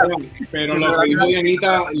mi edad. Pero lo que dijo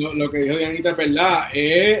Dianita, lo que dijo Dianita es verdad,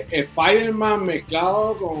 es Spider-Man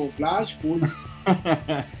mezclado con Flash full.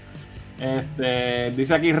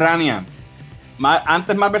 Dice aquí Rania.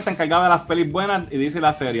 Antes Marvel se encargaba de las pelis buenas y DC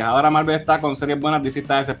las series. Ahora Marvel está con series buenas, DC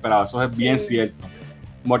está desesperado. Eso es bien cierto.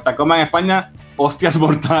 Mortal Kombat en España, hostias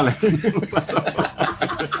mortales.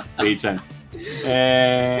 Richard.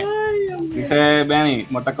 Dice Benny,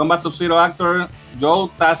 Mortal Kombat Sub-Zero actor Joe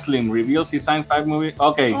Taslim reveals he signed 5 movies.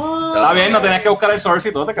 Ok, está bien, no tenías que buscar el source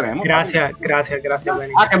y todo, te creemos. Gracias,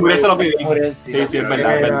 Benny. Ah, que Muriel se lo pidió. Sí, es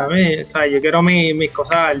verdad. A mí, o sea, yo quiero mis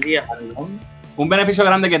cosas al día. Un beneficio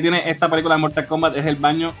grande que tiene esta película de Mortal Kombat es el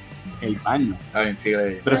baño, Está bien,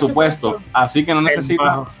 sigue. presupuesto. Así que no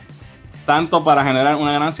necesita tanto para generar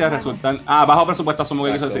una ganancia, resultar. Bajo presupuesto, asumo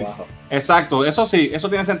que quiso decir. Exacto, eso sí, eso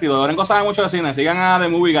tiene sentido. Lorenzo sabe mucho de cine. Sigan a The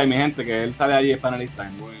Movie Guy, mi gente, que él sale allí, es panelista,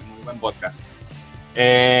 en muy buen podcast.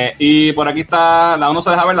 Y por aquí está, la 1 se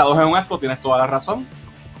deja ver, la 2 es un asco, tienes toda la razón.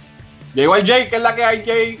 Llegó el Jay, que es la que hay,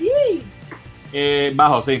 Jay.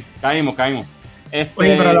 Bajo, sí, caímos.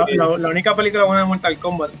 Oye, pero la única película buena de Mortal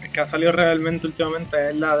Kombat que ha salido realmente últimamente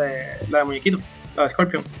es la de Muñequito, la de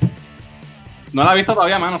Scorpion. No la he visto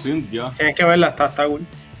todavía, mano, soy un dios. Tienes que verla, está cool.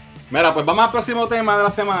 Mira, pues vamos al próximo tema de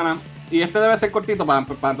la semana. Y este debe ser cortito para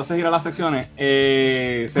entonces ir a las secciones.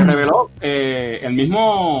 Se reveló el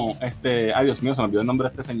mismo. Ay, Dios mío, se me olvidó el nombre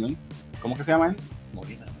de este señor. ¿Cómo que se llama él?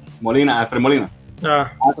 Alfred Molina.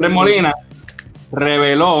 Alfred Molina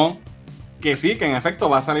reveló que sí, que en efecto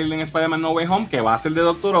va a salir en Spider-Man No Way Home, que va a ser de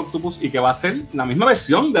Doctor Octopus y que va a ser la misma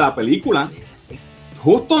versión de la película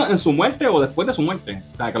justo en su muerte o después de su muerte.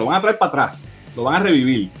 O sea, que lo van a traer para atrás. Lo van a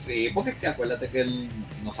revivir. Sí, porque es que acuérdate que él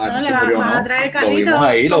no No, sabe si le murió o van a no. traer el Lo carrito. vimos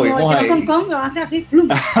ahí, lo como vimos hicieron ahí. con Kong, lo van a hacer así. ¡plum!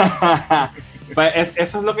 Pues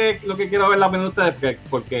eso es lo que quiero ver la opinión de ustedes,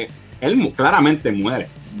 porque él claramente muere.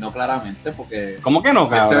 No claramente, porque ¿Cómo que no, él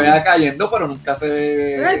cabrón? se vea cayendo, pero nunca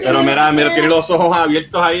se Pero mira, tiene los ojos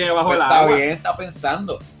abiertos ahí debajo Pues del está agua. bien, está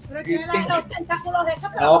pensando. Pero tiene los tentáculos esos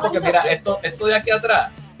que No, porque mira, esto de aquí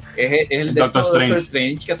atrás es el de Doctor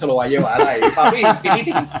Strange que se lo va a llevar ahí, papi.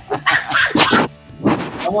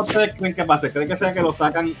 ¿Cómo ustedes creen que pase? ¿Creen que sea que lo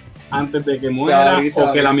sacan antes de que Se muera? va a abrir, se va ¿O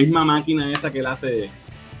a que abrir. la misma máquina esa que él hace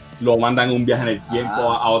lo mandan en un viaje en el tiempo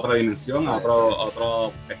a otra dimensión, a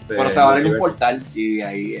otro Pero se va a abrir un universo? portal y de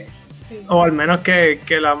ahí O al menos que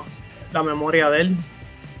la memoria de él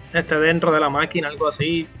esté dentro de la máquina, algo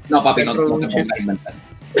así. No, papi, no te Dentro de un pongas chip. a inventar.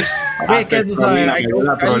 Papi, es que tú sabes, hay que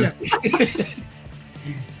buscarla.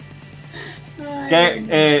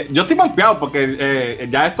 Yo estoy pompeado porque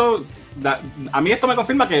ya esto, a mí esto me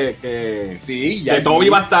confirma que Sí, que Toby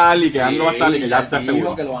va a estar y que sí, Andrew va a estar y que ya está dijo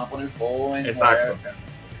seguro. que lo van a poner joven. Exacto. o sea,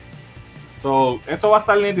 Eso va a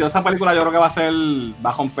estar nítido. Esa película yo creo que va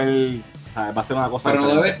a romper, o sea, va a ser una cosa Pero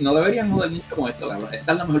diferente. no deberían joder mucho con esto, cabrón.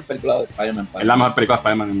 Esta es la mejor película de Spider-Man. Es la mejor película de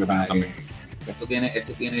Spider-Man en mi O sea, opinión también.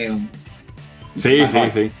 Esto tiene un... Sí.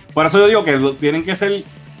 Por eso yo digo que tienen que ser,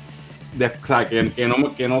 o sea,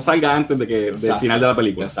 que no salga antes del Exacto. final de la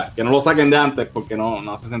película. Exacto. Que no lo saquen de antes porque no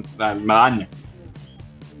hace me daña.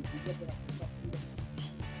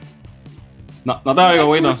 No te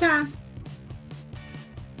oigo, Guito. Escucha.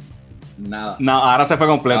 Nada. No, ahora se fue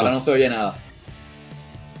completo. Ahora no se oye nada.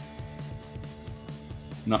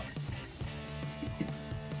 No.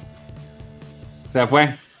 Se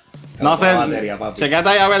fue. No sé. Batería, papi. Chequéate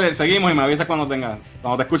ahí a ver, seguimos y me avisas cuando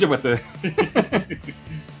te escuche, pues te.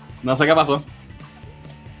 No sé qué pasó.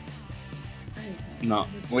 No.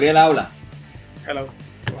 Muriel habla. Hello.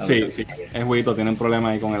 Sí, es Huito, tiene un problema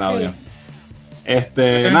ahí con el Sí. audio.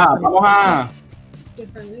 Nada,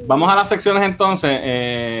 vamos a las secciones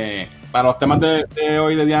entonces, para los temas de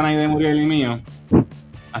hoy de Diana y de Muriel y mío.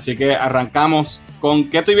 Así que arrancamos con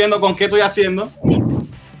qué estoy viendo, con qué estoy haciendo.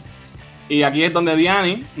 Y aquí es donde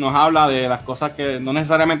Diani nos habla de las cosas que no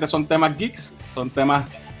necesariamente son temas geeks, son temas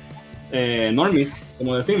normies,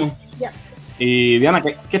 como decimos. Ya. Y Diana,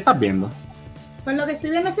 ¿qué estás viendo? Pues lo que estoy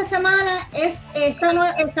viendo esta semana es esta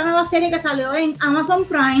nueva serie que salió en Amazon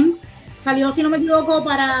Prime. Salió, si no me equivoco,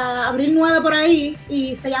 para abril 9 por ahí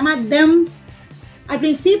y se llama Them. Al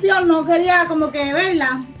principio no quería como que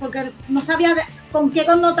verla porque no sabía con qué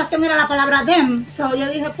connotación era la palabra Them. So yo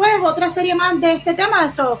dije, pues otra serie más de este tema.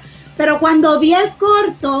 Pero cuando vi el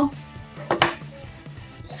corto,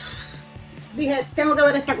 dije, tengo que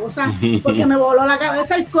ver esta cosa porque me voló la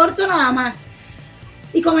cabeza el corto nada más.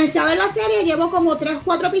 Y comencé a ver la serie, llevo como 3 o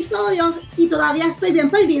 4 episodios y todavía estoy bien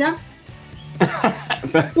perdida.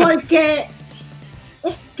 Porque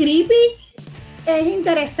es creepy, es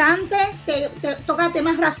interesante, te toca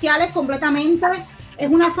temas raciales completamente.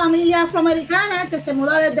 Es una familia afroamericana que se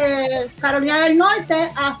muda desde Carolina del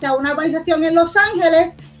Norte hacia una urbanización en Los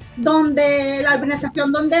Ángeles, donde la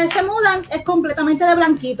urbanización donde se mudan es completamente de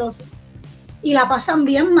blanquitos. Y la pasan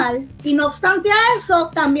bien mal. Y no obstante a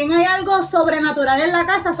eso, también hay algo sobrenatural en la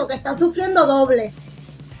casa, que están sufriendo doble.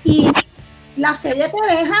 Y la serie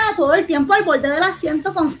te deja todo el tiempo al borde del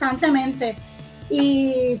asiento constantemente.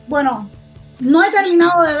 Y bueno, no he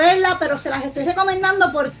terminado de verla, pero se las estoy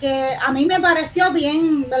recomendando porque a mí me pareció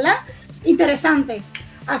bien, ¿verdad? Interesante.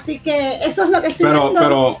 Así que eso es lo que estoy viendo.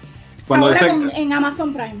 Pero cuando ahora dice, en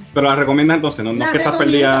Amazon Prime. pero la recomiendas entonces, no es que estás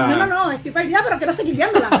recomiendo. perdida. No, estoy perdida, pero quiero seguir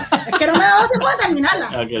viéndola. Es que no me ha dado tiempo de terminarla.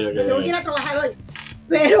 Okay. Tengo que ir a trabajar hoy.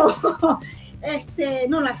 Pero,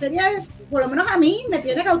 no, la serie, por lo menos a mí, me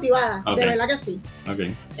tiene cautivada. Ok. De verdad que sí.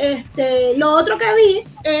 Okay. Lo otro que vi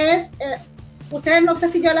es, ustedes no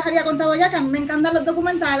sé si yo les había contado ya que a mí me encantan los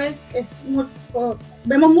documentales.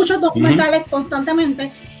 Vemos muchos documentales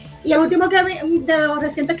constantemente. Y el último que vi, de los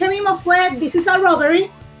recientes que vimos fue This is a Robbery.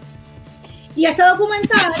 Y este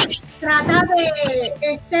documental trata de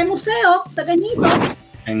este museo pequeñito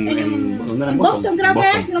en Boston, creo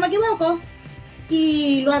que es, si no me equivoco,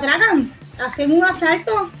 y lo atracan, hacen un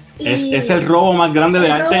asalto. Y Es el robo más grande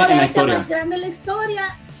de arte en la historia. más grande en la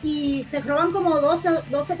historia y se roban como 12,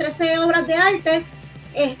 13 obras de arte.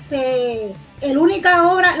 La única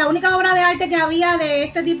obra de arte que había de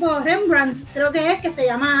este tipo, Rembrandt, creo que es, que se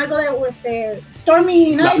llama algo de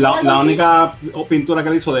Stormy Night. La única pintura que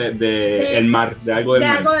él hizo de el mar, de algo del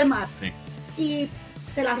mar. Algo del mar. Sí. Y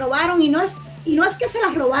se las robaron, y no es que se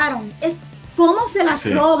las robaron, es cómo se las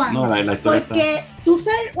roban. No, la historia porque tú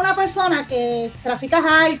ser una persona que traficas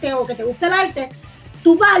arte o que te gusta el arte,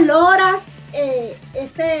 tú valoras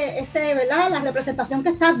 ¿verdad? La representación que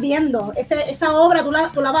estás viendo, esa obra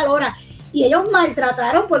tú la valoras. Y ellos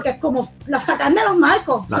maltrataron porque es como las sacan de los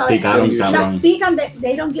marcos, las ¿sabes? picaron, las pican,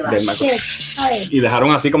 they don't give a shit, ¿sabes? Y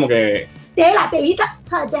dejaron así como que telita,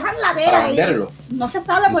 ¿sabes? Dejan la tela Para ahí. venderlo. No se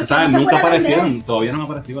sabe por qué no se nunca puede aparecieron, vender. todavía no han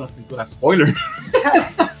aparecido las pinturas. Spoiler.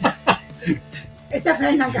 Este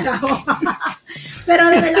Fernan, carajo. Pero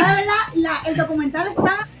de verdad, el documental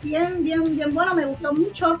está bien bueno, me gustó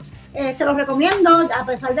mucho. Se los recomiendo, a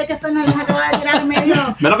pesar de que Fernan les acaba de tirar medio.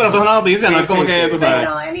 Bueno, pero eso es una noticia, no es como que tú sabes.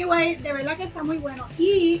 Pero, anyway, de verdad que está muy bueno.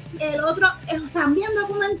 Y el otro es también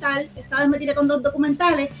documental, esta vez me tiré con 2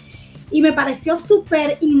 documentales, y me pareció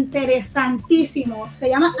súper interesantísimo. Se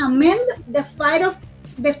llama Amend the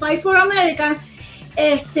Fight for America.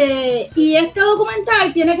 Y este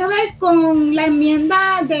documental tiene que ver con la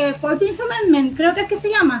enmienda de 14th Amendment, creo que es que se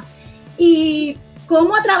llama, y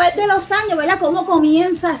cómo a través de los años, ¿verdad? Cómo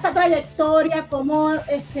comienza esa trayectoria, cómo,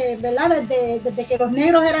 ¿verdad? Desde que los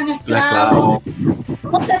negros eran esclavos,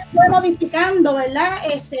 cómo se fue modificando, ¿verdad?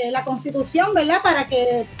 La Constitución, ¿verdad? Para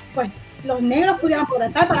que, pues, los negros pudieran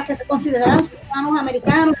votar, para que se consideraran ciudadanos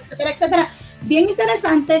americanos, etcétera, etcétera. Bien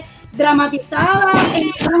interesante, dramatizada en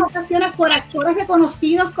algunas ocasiones por actores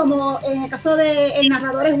reconocidos, como en el caso del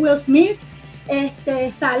narrador es Will Smith.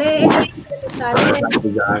 Sale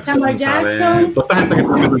Samuel Jackson. Toda esta gente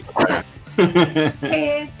que está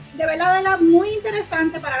de verdad, muy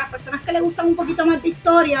interesante para las personas que les gustan un poquito más de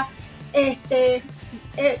historia.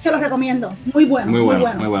 Se los recomiendo. Muy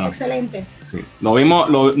bueno. Excelente. Sí. Lo vimos,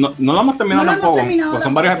 no lo hemos terminado tampoco, pues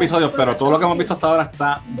son varios episodios, pero todo lo que hemos visto hasta ahora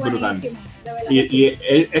está brutal. Y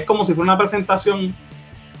es como si fuera una presentación.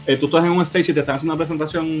 Tú estás en un stage y te están haciendo una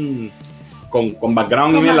presentación con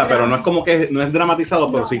background y mierda, pero no es como que no es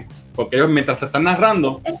dramatizado, pero sí, porque ellos mientras te están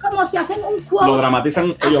narrando es como si hacen un quote, lo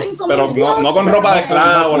dramatizan ellos, pero no con ropa de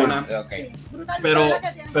esclavo ni nada. Okay.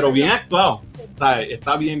 Pero bien actuado, sí. ¿Sabes?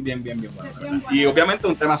 Está bien bueno. Y obviamente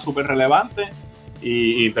un tema súper relevante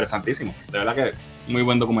y interesantísimo, de verdad que muy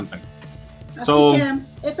buen documental. Así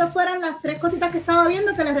que esas fueron las 3 cositas que estaba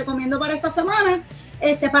viendo que les recomiendo para esta semana.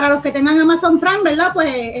 Para los que tengan Amazon Prime, ¿verdad?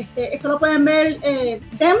 Pues eso lo pueden ver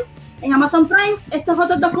en Amazon Prime. Estos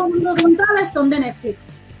otros 2 documentales son de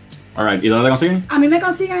Netflix. Alright, ¿y dónde te consiguen? A mí me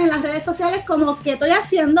consiguen en las redes sociales como Que Estoy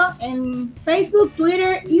Haciendo, en Facebook,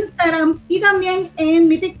 Twitter, Instagram y también en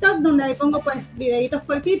mi TikTok, donde ahí pongo pues videitos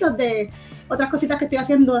cortitos de otras cositas que estoy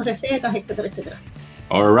haciendo, recetas, etcétera, etcétera.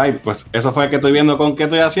 Alright, pues eso fue que estoy viendo con qué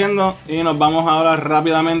estoy haciendo y nos vamos ahora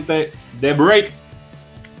rápidamente de break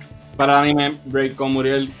para el anime Break con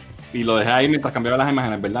Muriel. Y lo dejé ahí mientras cambiaba las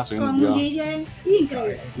imágenes, ¿verdad? Soy con un DJ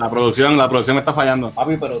increíble. La producción me está fallando.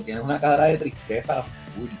 Papi, pero tienes una cara de tristeza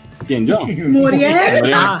full. ¿Quién, yo?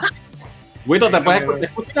 Muriel. Wito, ¿te puedes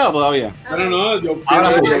escuchar todavía? Pero no, yo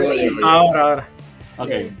Ahora sí. Ahora. Ok.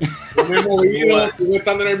 Yo me he movido, sigo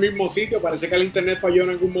estando en el mismo sitio. Parece que el internet falló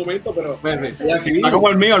en algún momento, pero. Pues sí. Sí. Está como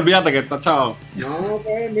el mío, olvídate que está chavo. No,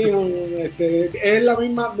 pues, mijo, es la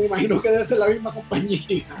misma, me imagino que debe ser la misma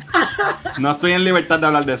compañía. No estoy en libertad de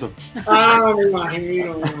hablar de eso. Me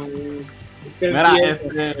imagino. Mira,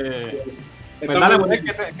 pues dale, Muriel,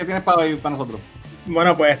 ¿qué tienes para hoy para nosotros?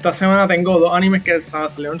 Bueno, pues esta semana tengo 2 animes que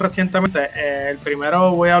salieron recientemente. El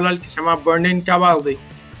primero voy a hablar que se llama Burning Cavalry.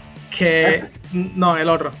 No, el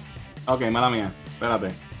otro. Ok, mala mía, espérate.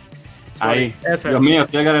 Ahí, ese. Dios mío,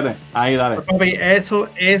 estoy al garete. Ahí, dale. Papi, eso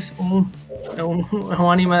es un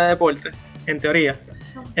anime de deporte, en teoría.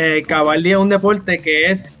 Cavalry es un deporte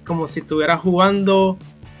que es como si estuvieras jugando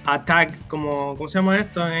a tag, ¿cómo se llama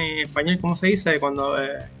esto en español? ¿Cómo se dice? Cuando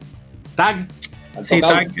Tag. sí,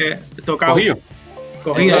 tag, tocado.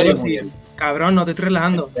 Cogido, algo así. Cabrón, no te estoy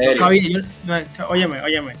relajando. No sabía,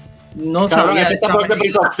 óyeme. No cabrón, sabía.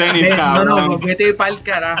 Tenis, cabrón. No, vete para el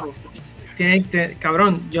carajo.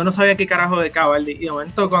 Cabrón, yo no sabía qué carajo de Cavalry. Y de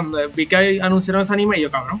momento, cuando vi que anunciaron ese anime, yo,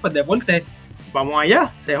 cabrón, pues deporte, vamos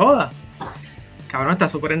allá, se joda. Cabrón, está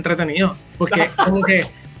súper entretenido. Porque, como que,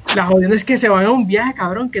 la jodienda es que se van a un viaje,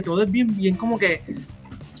 cabrón, que todo es bien, como que,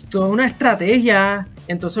 toda una estrategia.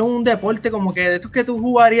 Entonces, un deporte como que de estos que tú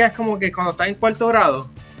jugarías, como que cuando estás en 4º grado.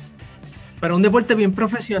 Pero un deporte bien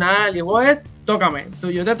profesional. Y vos tócame.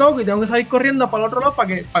 Yo te toco y tengo que salir corriendo para el otro lado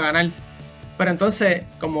para ganar. Pero entonces,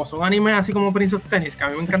 como son animes así como Prince of Tennis, que a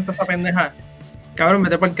mí me encanta esa pendeja, cabrón,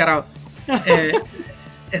 vete por el carajo.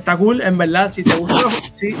 Está cool, en verdad. Si te gusta,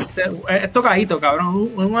 es tocadito,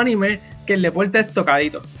 cabrón. Un anime que el deporte es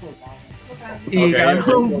tocadito. Y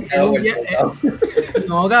cabrón,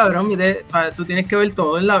 no, cabrón, mire, o sea, tú tienes que ver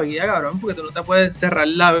todo en la vida, cabrón, porque tú no te puedes cerrar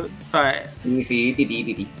la, ¿sabes? Sí,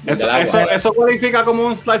 titi. Eso cualifica como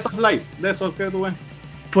un slice of life, de esos que tú ves.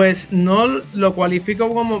 Pues no lo cualifico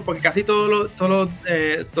como, porque casi todos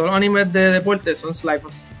los animes de deporte son Slice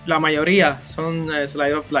of, la mayoría son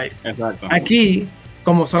Slice of Life. Exacto. Aquí,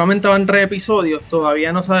 como solamente van 3 episodios,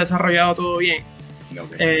 todavía no se ha desarrollado todo bien.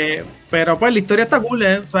 Okay. Pero pues la historia está cool,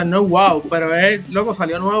 o sea, no es wow, pero es, loco,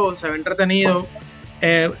 salió nuevo, se ve entretenido.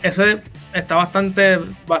 Ese está bastante,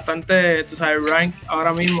 tú sabes, rank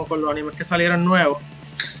ahora mismo con los animes que salieron nuevos.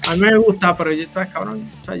 A mí me gusta, pero yo, ¿sabes, cabrón?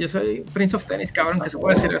 O sea, yo soy Prince of Tennis, cabrón, que se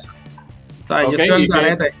puede decir eso. O sea, Okay, yo estoy al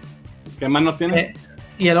garete. ¿Qué más nos tiene?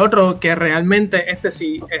 Y el otro, que realmente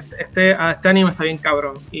este anime está bien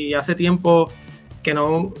cabrón. Y hace tiempo que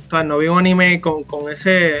no vi un anime con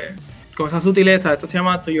esa sutileza. Esto se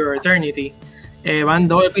llama To Your Eternity. Van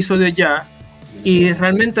 2 episodios ya. Y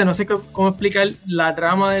realmente no sé cómo explicar la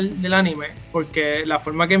trama del anime, porque la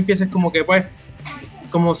forma que empieza es como que, pues,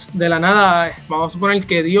 como de la nada, vamos a suponer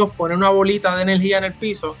que Dios pone una bolita de energía en el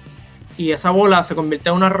piso y esa bola se convierte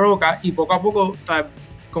en una roca y poco a poco,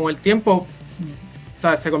 con el tiempo,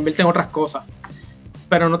 se convierte en otras cosas.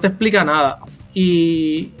 Pero no te explica nada.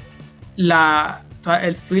 Y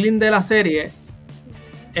el feeling de la serie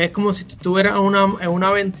es como si tú estuvieras en una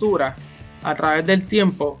aventura a través del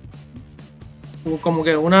tiempo, como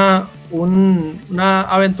que una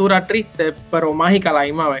aventura triste pero mágica a la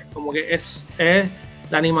misma vez. Como que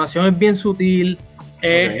la animación es bien sutil,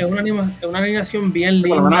 es una animación bien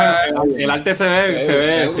linda. El arte se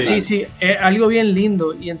ve. Sí, es algo bien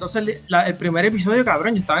lindo. Y entonces el primer episodio,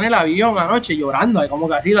 cabrón, yo estaba en el avión anoche llorando, como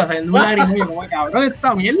que así, saliendo un lágrima, como cabrón,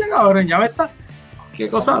 esta mierda, cabrón, ya me está. Qué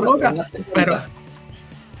cosa loca.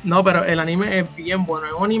 Pero el anime es bien bueno,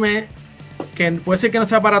 es un anime que puede ser que no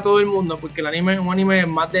sea para todo el mundo, porque el anime es un anime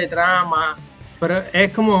más de drama, pero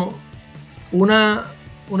es como una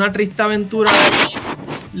triste aventura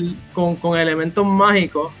con elementos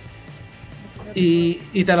mágicos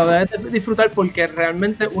y te lo debes disfrutar, porque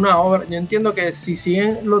realmente una obra, yo entiendo que si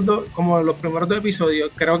siguen los dos, como los primeros 2 episodios,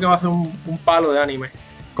 creo que va a ser un palo de anime.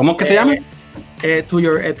 ¿Cómo es que se llama? To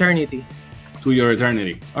Your Eternity. To Your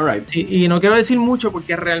Eternity, alright. Y no quiero decir mucho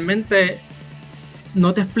porque realmente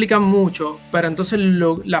no te explican mucho, pero entonces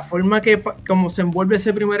la forma que como se envuelve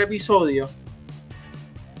ese primer episodio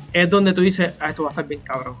es donde tú dices, esto va a estar bien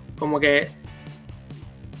cabrón. Como que,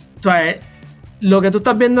 o sea, lo que tú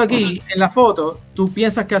estás viendo aquí en la foto, tú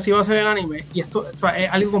piensas que así va a ser el anime, y esto, o sea, es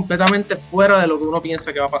algo completamente fuera de lo que uno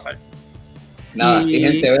piensa que va a pasar. Nada, y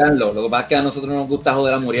gente, véanlo. Lo que pasa es que a nosotros no nos gusta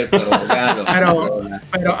joder a Muriel, pero véanlo.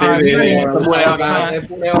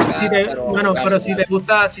 Pero si te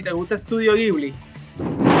gusta Studio Ghibli,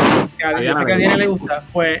 que yo sé que a Diana le gusta,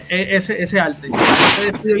 pues ese arte,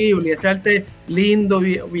 ese Studio Ghibli, ese arte lindo,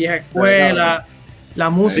 vieja escuela, la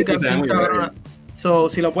música es muy cabrona.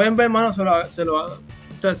 Si lo pueden ver, hermano, se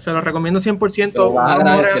lo recomiendo 100%. Lo vas a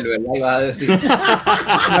agradecer, ¿verdad? Y vas a decir. Me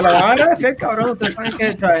lo van a agradecer, cabrón. Ustedes saben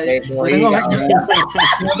que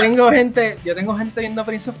yo tengo gente viendo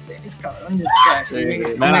Prince of Tennis, cabrón.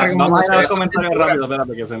 Vamos a ver comentarios rápido,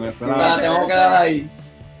 espérate que se me suena. Tengo que dar ahí.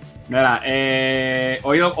 Mira,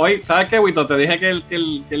 hoy, ¿sabes qué, Wito? Te dije que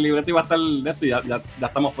el libreto iba a estar de esto y ya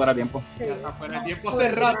estamos fuera de tiempo. Sí, ya está fuera de tiempo hace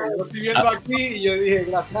rato. Yo lo estoy viendo aquí y yo dije,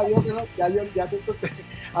 gracias a Dios que no,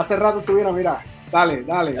 hace rato estuviera, mira, dale.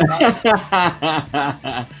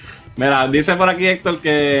 Mira, dice por aquí Héctor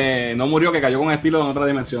que no murió, que cayó con estilo en otra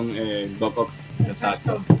dimensión. Doc Ock.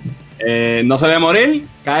 Exacto. No se debe morir,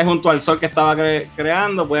 cae junto al sol que estaba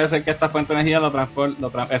creando. Puede ser que esta fuente de energía lo transforme.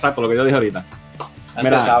 Exacto, lo que yo dije ahorita.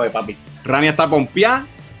 Mira, sabe, papi. Rania está pompeada.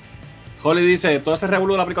 Holly dice, todo ese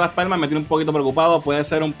revolú de la película de Spider-Man me tiene un poquito preocupado. Puede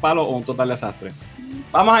ser un palo o un total desastre.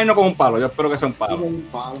 Vamos a irnos con un palo. Yo espero que sea un palo.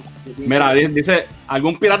 Mira, dice,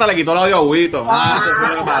 algún pirata le quitó el audio a Huguito. Eso fue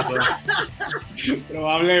lo que pasó.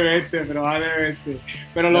 Probablemente.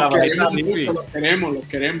 Pero los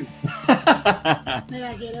queremos.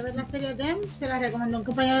 Mira, quiere ver la serie Dem, se la recomendó un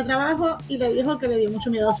compañero de trabajo y le dijo que le dio mucho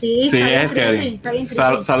miedo. Sí, es que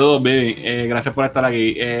saludos, baby. Gracias por estar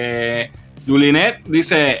aquí. Julinet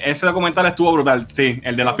dice, ese documental estuvo brutal. Sí,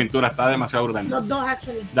 el de las pinturas está demasiado brutal. Los dos,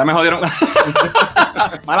 actually. Ya me jodieron.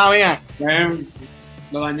 Mala mía.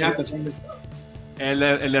 Lo dañaste. El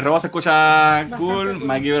de Robo se escucha cool.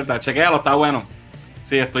 Mike Libertad, chequéalo, está bueno.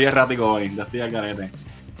 Sí, estoy errático hoy, ya estoy al garete.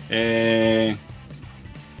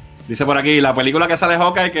 Dice por aquí, la película que sale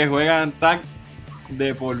Hawkeye que juega en tag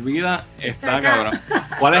de por vida está cabrón.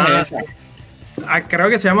 ¿Cuál es esa? Creo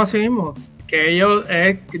que se llama así mismo. Que ellos,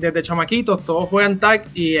 desde chamaquitos, todos juegan tag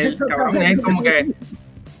y el cabrón es como que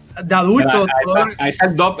de adultos. Ahí está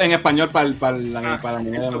el dub en español para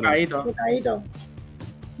tocadito.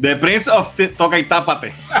 The Prince of Toca y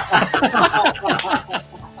Tápate.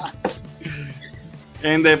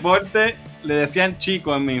 En deporte, le decían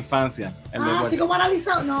chico en mi infancia. Chico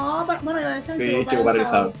paralizado. No, bueno, yo decía Sí, chico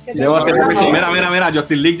paralizado. Llevo 7 episodios. Mira,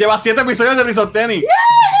 Justin League lleva 7 episodios de Prison Tennis.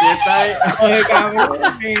 Y está ahí. Oye, cabrón.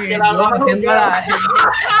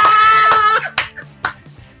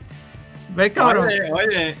 ¿Ves, cabrón?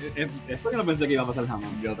 Oye, esto yo no pensé que iba a pasar jamás.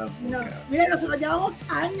 Yo tampoco. No, mira, nosotros llevamos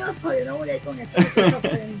años jodiendo Muriel con esto.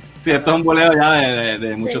 Sí, esto es un boleo ya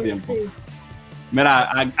de mucho tiempo. Sí. Mira,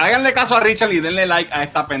 háganle caso a Richard y denle like a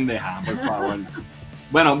esta pendeja, por favor.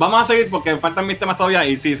 Bueno, vamos a seguir porque faltan mis temas todavía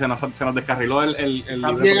y sí, se nos descarriló el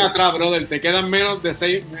También atrás, brother, te quedan menos de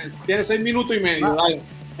 6, tienes 6 minutos y medio, dale.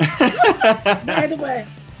 Dale, tú puedes.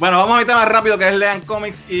 Bueno, vamos a mi tema rápido que es Lean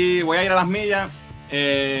Comics y voy a ir a las millas.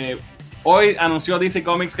 Hoy anunció DC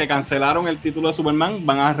Comics que cancelaron el título de Superman,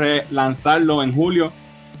 van a relanzarlo en julio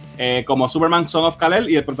como Superman Son of Kal-El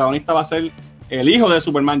y el protagonista va a ser el hijo de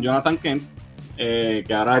Superman, Jonathan Kent,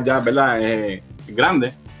 que ahora ya, ¿verdad?, es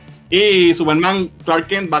grande. Y Superman Clark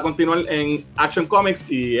Kent va a continuar en Action Comics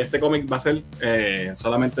y este cómic va a ser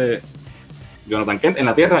solamente Jonathan Kent en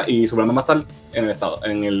la Tierra y Superman va a estar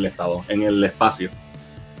en el espacio.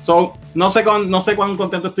 So, no sé cuán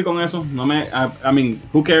contento estoy con eso. No me, I mean,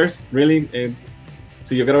 who cares, really?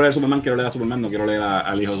 Si yo quiero leer a Superman, quiero leer a Superman, no quiero leer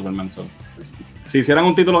al hijo de Superman. So, si hicieran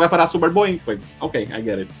un título que fuera Superboy, pues, ok, I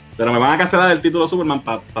get it. Pero me van a cancelar el título de Superman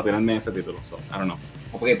para tirarme ese título. So, I don't know.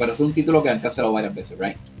 Ok, pero es un título que han cancelado varias veces,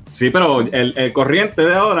 right? Sí, pero el corriente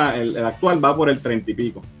de ahora, el actual, va por el 30 y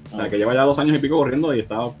pico. O sea, que lleva ya 2 años y pico corriendo y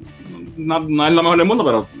está. No es lo mejor del mundo,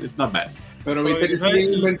 pero it's not bad. Pero viste que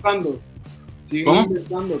siguen inventando. Siguen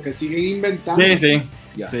inventando. Sí.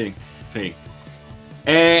 Ya. Sí.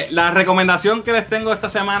 La recomendación que les tengo esta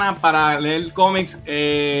semana para leer cómics,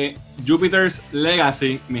 Jupiter's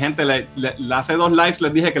Legacy. Mi gente, hace 2 lives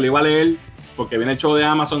les dije que le iba a leer porque viene el show de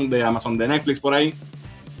Amazon, de Netflix por ahí.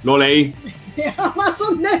 Lo leí. De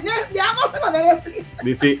Amazon o de Netflix.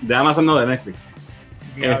 Sí, de Amazon, no de Netflix.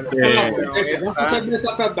 ¿Cuántas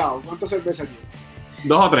cervezas te has dado? ¿Cuántas cervezas aquí?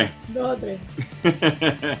 2 o 3. 2 o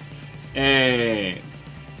 3.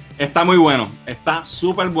 Está muy bueno, está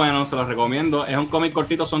súper bueno, se los recomiendo. Es un cómic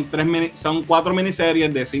cortito, son 4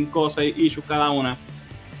 miniseries de 5 o 6 issues cada una.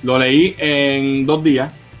 Lo leí en 2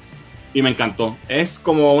 días y me encantó. Es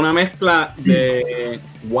como una mezcla de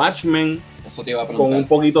Watchmen Eso te iba a preguntar. con un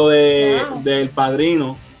poquito del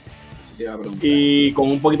Padrino Eso te iba a preguntar. y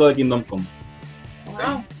con un poquito de Kingdom Come.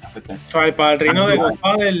 Wow. O sea, el padrino de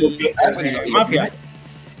Godfather, Mafia.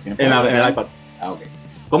 En el iPad. Ah, ok.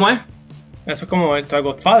 ¿Cómo es? Eso es como el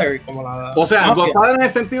Godfather, como la. O sea, Mafia. Godfather en el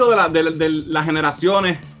sentido de las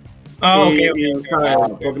generaciones. Ok.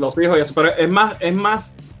 Porque los hijos y eso, pero es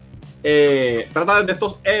más trata de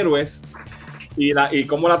estos héroes y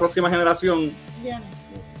cómo la próxima generación, Bien.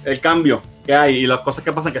 el cambio que hay y las cosas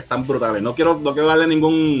que pasan que están brutales. No quiero darle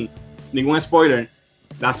ningún spoiler.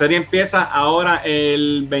 La serie empieza ahora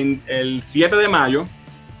el 7 de mayo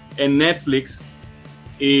en Netflix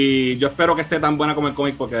y yo espero que esté tan buena como el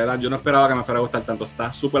cómic porque de verdad yo no esperaba que me fuera a gustar tanto.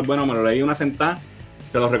 Está súper bueno, me lo leí una sentada,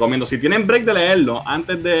 se los recomiendo. Si tienen break de leerlo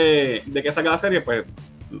antes de que saque la serie, pues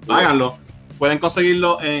háganlo. Pueden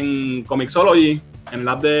conseguirlo en Comixology, en el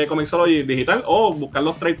app de Comixology digital, o buscar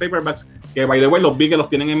los trade paperbacks, que by the way los vi que los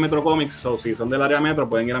tienen en Metro Comics, so si son del área Metro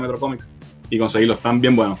pueden ir a Metro Comics y conseguirlos, están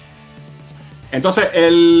bien buenos. Entonces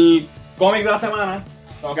el cómic de la semana,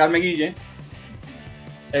 tengo que darme guille.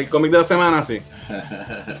 El cómic de la semana, sí.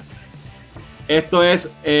 Esto es,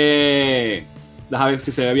 déjame ver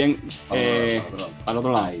si se ve bien, al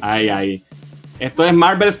otro lado. Ahí. Esto es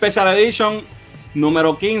Marvel Special Edition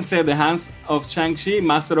número 15, The Hands of Shang-Chi,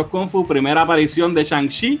 Master of Kung Fu, primera aparición de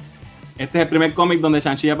Shang-Chi. Este es el primer cómic donde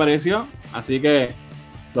Shang-Chi apareció, así que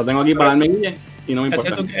lo tengo aquí para darme guille y no me importa.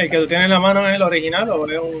 ¿El que tú tienes en la mano es el original o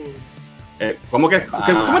es un...? ¿Cómo me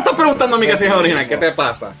estás preguntando a mí que si es original? ¿Qué te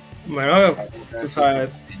pasa? Bueno, tú sabes,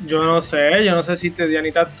 yo no sé si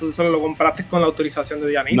Dianita, tú solo lo compraste con la autorización de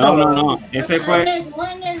Dianita. No. Ese fue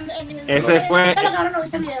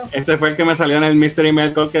el que me salió en el Mystery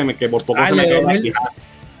Mail que por poco se me quedó aquí.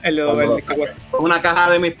 Una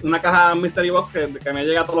caja Mystery Box que me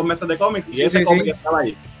llega todos los meses de cómics y ese cómic estaba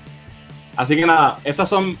ahí. Así que nada, esa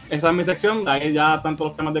es mi sección, ahí ya están todos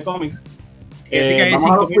los temas de cómics. Así que hay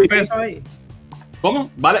 5,000 pesos ahí. ¿Cómo?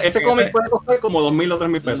 Vale, ese cómic puede costar como 2,000 o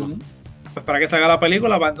 3,000 pesos. Pues para que salga la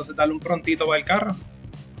película, para entonces darle un prontito para el carro.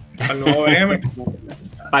 Para el nuevo BM.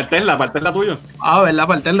 Para el Tesla tuyo. ¿Verdad?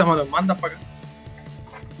 Para el Tesla, me lo mandas para acá.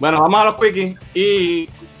 Bueno, vamos a los quickies. Y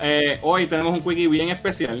hoy tenemos un quickie bien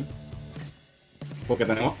especial. Porque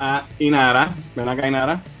tenemos a Inara. Ven acá,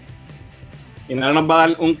 Inara. Inara nos va a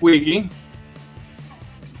dar un quickie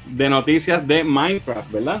de noticias de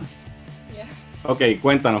Minecraft, ¿verdad? Ok,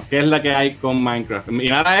 cuéntanos, ¿qué es la que hay con Minecraft? Mi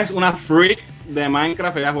Nara es una freak de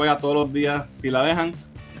Minecraft, ella juega todos los días si la dejan.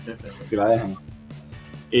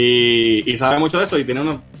 Y sabe mucho de eso y tiene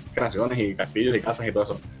unas creaciones y castillos y casas y todo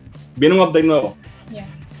eso. Viene un update nuevo. Yeah.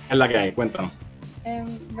 ¿Qué es la que hay? Cuéntanos.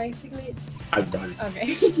 Basically, Alto.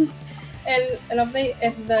 okay. el update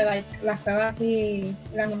es de las cuevas y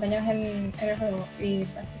las montañas en el juego. Y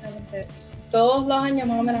básicamente todos los años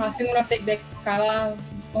más o menos hacen un update de cada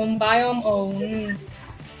un biome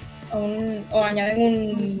o añaden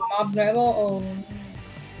un mob nuevo o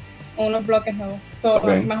unos bloques nuevos.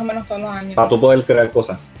 Okay. Más o menos todos los años. Para tú poder crear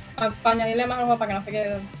cosas. Para añadirle más nuevo para que no se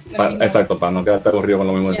quede lo mismo. Exacto, para no quedarte aburrido con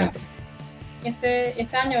lo mismo de Yeah. siempre.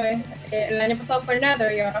 Este año el año pasado fue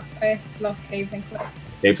Nether y ahora es los Caves and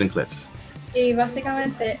Cliffs. Caves and Cliffs. Y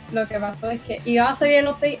básicamente lo que pasó es que iba a salir el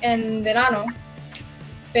update en verano,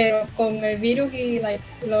 pero con el virus y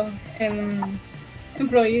los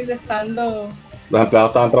employees estando... Los empleados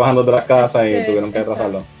estaban trabajando de las casas y tuvieron que exacto,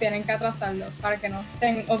 atrasarlo. Tienen que atrasarlo para que no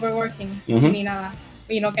estén overworking Ujú. ni nada.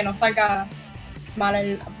 Y no que no salga mal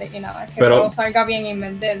el update ni nada. Que Pero- no salga bien en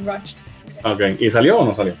vez del rush. Ok, ¿y salió o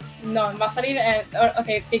no salió? No, va a salir,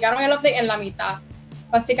 picaron el update en la mitad.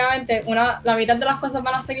 Básicamente, la mitad de las cosas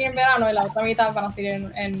van a salir en verano y la otra mitad van a salir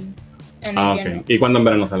en invierno. Ok. ¿Y cuándo en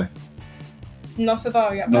verano sale? No sé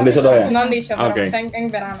todavía. ¿No han dicho todavía? No han dicho, pero Ok. es en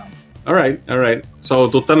verano. Alright. So,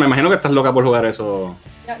 me imagino que estás loca por jugar eso.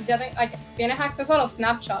 Tienes acceso a los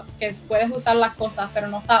snapshots, que puedes usar las cosas, pero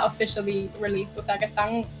no está officially released, o sea que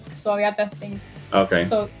están todavía testing. Ok.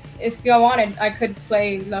 So, if you wanted, I could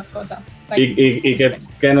play las cosas. ¿Y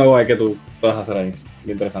qué nuevo hay que tú puedas hacer ahí?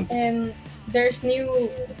 Qué interesante. There's new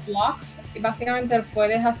blocks, y básicamente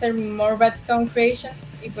puedes hacer more redstone creations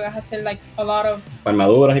y puedes hacer a lot of...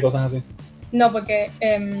 Armaduras y cosas así. No, porque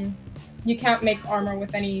you can't make armor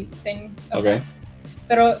with anything. Ok.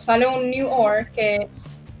 Pero sale un new ore que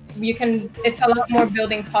it's a lot more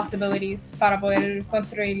building possibilities para poder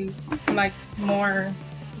construir more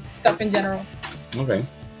stuff in general. Ok.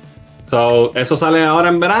 So, eso sale ahora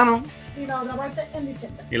en verano Y la otra parte en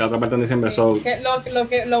diciembre. y la otra parte en diciembre. Sí, So,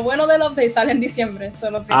 que lo bueno del update sale en diciembre.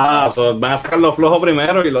 so van a sacar los flojos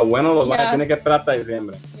primero y los buenos los van a Yeah. tener que esperar hasta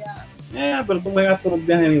diciembre. Yeah. Pero tú juegas todos los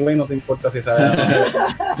días anyway, no te importa si sabes.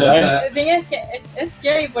 El thing es que es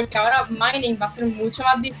scary porque ahora mining va a ser mucho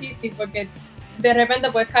más difícil porque de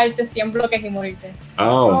repente puedes caerte 100 bloques y morirte.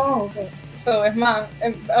 Oh, ok. So, es más,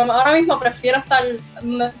 ahora mismo prefiero estar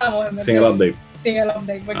donde estamos en vez sin de- el update. sin el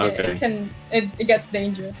update porque Okay. it gets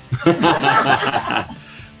dangerous.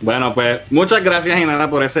 Bueno, pues muchas gracias, Inara,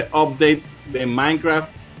 por ese update de Minecraft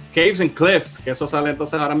Caves and Cliffs, que eso sale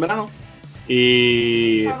entonces ahora en verano.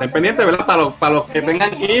 Y estén pendientes, ¿verdad? Para los que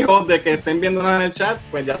tengan hijos de que estén viéndonos en el chat,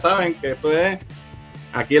 pues ya saben que esto es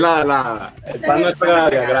aquí el pan de nuestra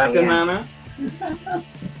área. Gracias, Nana.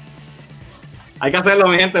 Hay que hacerlo,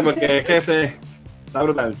 mi gente, porque es que está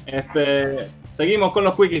brutal. Seguimos con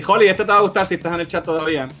los quickies. Holly, te va a gustar si estás en el chat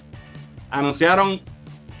todavía. Anunciaron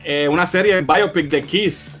una serie biopic de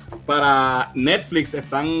Kiss para Netflix.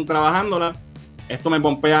 Están trabajándola. Esto me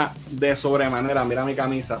pompea de sobremanera. Mira mi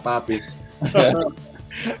camisa, papi.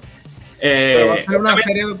 ¿Pero va a ser una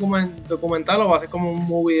serie documental o va a ser como un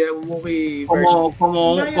movie version?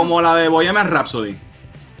 como la de Bohemian Rhapsody.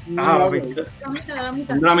 Ah, La mitad de la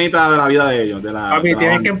mitad. Un dramita de la vida de ellos. Papi,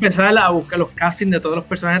 tienes que empezar a buscar los castings de todos los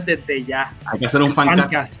personajes desde ya. Hay que hacer un fancast.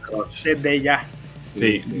 Fancast, desde ya.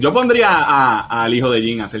 Sí. Yo pondría al hijo de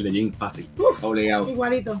Jin a hacer de Jin fácil. Obligado.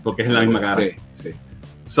 Igualito. Porque es la misma cara. Sí.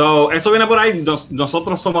 So, eso viene por ahí.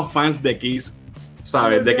 Nosotros somos fans de Kiss,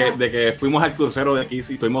 ¿sabes? De que fuimos al crucero de Kiss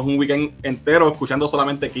y tuvimos un weekend entero escuchando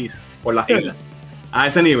solamente Kiss por las islas. A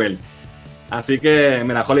ese nivel. Así que,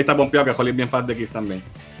 mira, Holly está pompeado, que Holly es bien fan de Kiss también.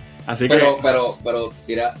 Así Pero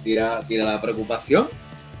que tira la preocupación.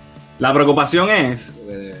 la preocupación es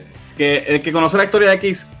que el que conoce la historia de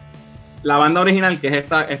Kiss, la banda original, que es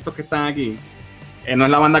estos que están aquí, no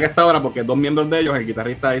es la banda que está ahora, porque dos miembros de ellos, el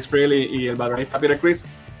guitarrista Ace Frehley y el baterista Peter Criss,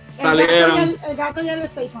 El gato y el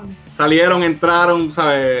Stefan. salieron, entraron,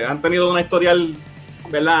 ¿sabes? Han tenido una historial,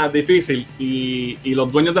 ¿verdad? Difícil. Y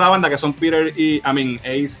los dueños de la banda, que son Peter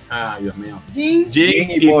Ace, Dios mío, Jin Jim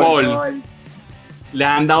y Paul, Paul. le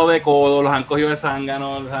han dado de codo, los han cogido de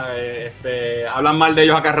zángano, ¿sabes? Hablan mal de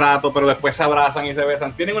ellos a cada rato, pero después se abrazan y se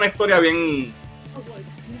besan. Tienen una historia bien...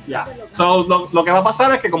 Ya. So, lo que va a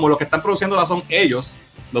pasar es que como los que están produciéndola son ellos,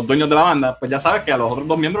 los dueños de la banda, pues ya sabes que a los otros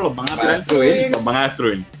dos miembros los van a destruir. Los van a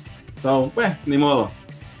destruir. So, pues, ni modo.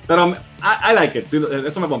 Pero I like it.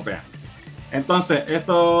 Eso me pompea. Entonces,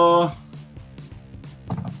 esto...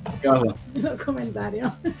 ¿Qué pasó? Los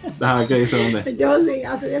comentarios. Déjame ver qué dice dónde. Yo sí,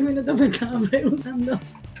 hace 10 minutos me estaba preguntando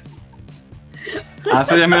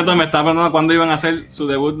Hace 10 minutos me estaba preguntando cuándo iban a hacer su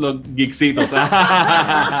debut los geeksitos.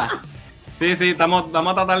 Sí, vamos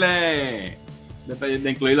a tratar de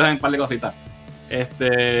incluirlos en un par de cositas.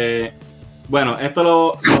 Bueno, esto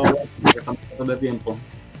lo estamos de tiempo.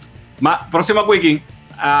 Próximo quickie.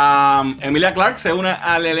 Emilia Clarke se une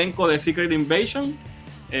al elenco de Secret Invasion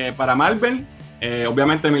para Marvel.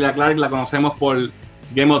 Obviamente Emilia Clarke la conocemos por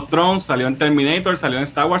Game of Thrones, salió en Terminator, salió en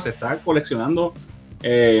Star Wars, está coleccionando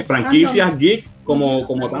franquicias geek como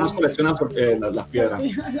Thanos colecciona las piedras.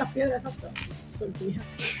 Las piedras, exacto.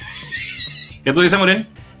 ¿Qué tú dices, Muriel?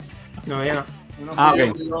 No, ya no.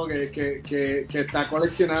 Bueno, que está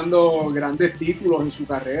coleccionando grandes títulos en su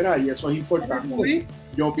carrera y eso es importante.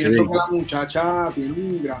 Yo pienso que la muchacha tiene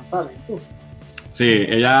un gran talento. Sí,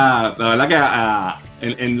 ella, la verdad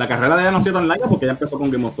que en la carrera de ella no ha sido tan larga porque ella empezó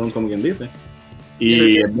con Game of Thrones, como quien dice.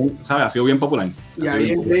 Y, ¿sabes? Ha sido bien popular. Y ahí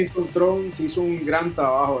en Game of Thrones hizo un gran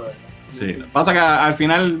trabajo, de verdad. Sí, pasa que al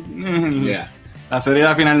final, la serie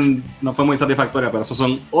al final no fue muy satisfactoria, pero esos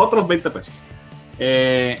son otros 20 pesos.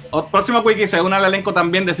 Próximo quickie se une al elenco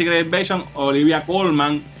también de Secret Invasion, Olivia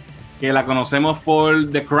Colman, que la conocemos por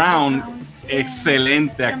The Crown.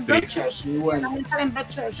 Excelente actriz. Muy buena.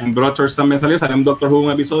 En Broadchurch también salió en Doctor Who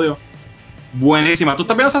un episodio. Buenísima. ¿Tú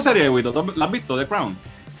estás viendo esa serie, Wito? ¿La has visto, The Crown?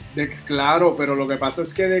 Claro, pero lo que pasa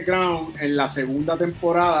es que The Crown en la segunda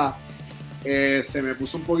temporada se me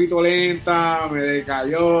puso un poquito lenta, me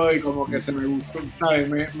decayó y como que se me gustó, ¿sabes?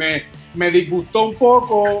 Me disgustó un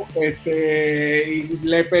poco y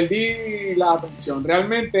le perdí la atención.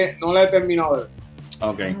 Realmente no la he terminado de ver.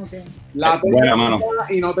 Okay. La tengo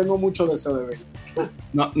y no tengo mucho deseo de ver.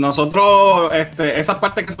 No, nosotros, esas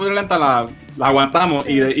partes que son lentas la aguantamos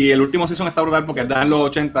y el último season está brutal porque está en los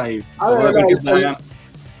 80 y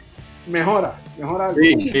mejora.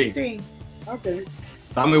 Sí. Okay.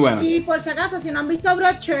 Está muy buena. Y por si acaso, si no han visto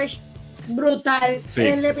Broadchurch, brutal. Sí.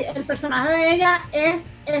 El personaje de ella es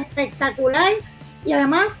espectacular y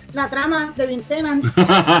además la trama de Vin Tennant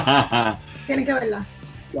tienen que verla.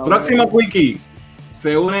 Próximo quickie.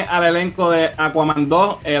 Se une al elenco de Aquaman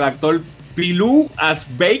 2 el actor Pilou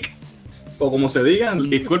Asbæk, o como se diga,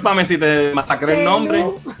 discúlpame si te masacré el nombre.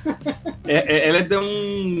 Él es de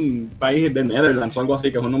un país de Netherlands o algo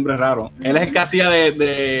así, que es un nombre raro. Él es el que hacía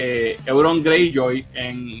de Euron Greyjoy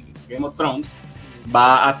en Game of Thrones.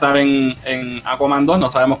 Va a estar en Aquaman 2,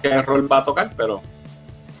 no sabemos qué rol va a tocar, pero...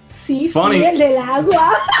 Sí, funny. Sí, el del agua.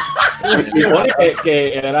 Y funny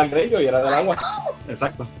que él era el Greyjoy y era del agua.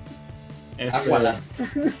 Exacto.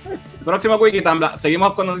 Próximo wiki,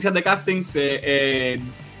 seguimos con noticias de casting.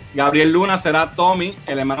 Gabriel Luna será Tommy,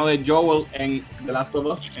 el hermano de Joel en The Last of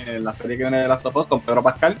Us, en la serie que viene de The Last of Us con Pedro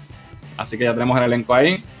Pascal. Así que ya tenemos el elenco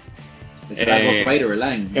ahí. Era Ghost Rider,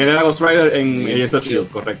 ¿verdad? Él era Ghost Rider en Agents of Shield,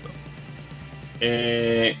 correcto.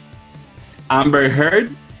 Amber Heard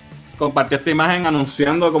compartió esta imagen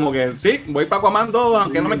anunciando como que sí, voy para Aquaman 2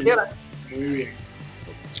 aunque no me quieran. Muy bien.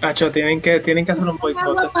 Cacho, tienen que hacer un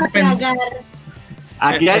boicot.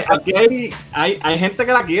 Aquí hay gente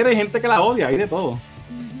que la quiere y gente que la odia, hay de todo.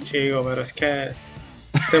 Chico, pero es que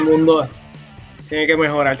este mundo tiene que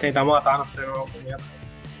mejorar. Necesitamos a Thanos.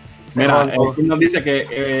 Mira, él nos dice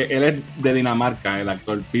que él es de Dinamarca, el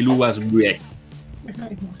actor Pilou Asbæk.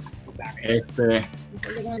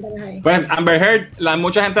 Pues Amber Heard,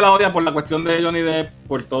 mucha gente la odia por la cuestión de Johnny Depp,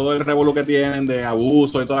 por todo el revolú que tienen de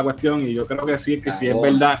abuso y toda la cuestión, y yo creo que sí, si es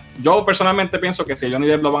verdad. Yo personalmente pienso que si a Johnny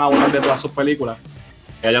Depp lo van a votar de todas sus películas,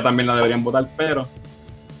 que a ella también la deberían votar, pero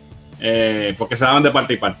porque se daban de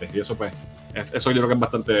parte y parte, y eso pues, eso yo creo que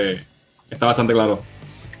está bastante claro.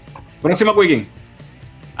 Próximo quickie.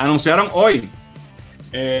 Anunciaron hoy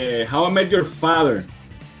How I Met Your Father,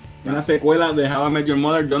 una secuela de How I Met Your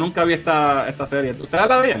Mother. Yo nunca vi esta serie. ¿Ustedes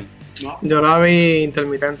la veían? No. Yo la vi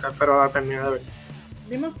intermitente, pero la terminé de ver.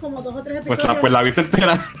 Vimos como 2 o 3 episodios. Pues la viste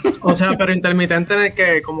entera. O sea, pero intermitente en el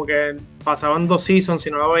que como que pasaban 2 seasons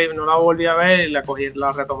y no la volví a ver y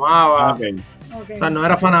la retomaba. Okay. Okay. O sea, no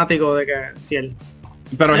era fanático de que si él.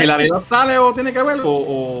 ¿Pero Hilario sale o tiene que ver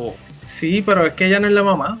o...? Sí, pero es que ella no es la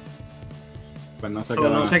mamá. Pues no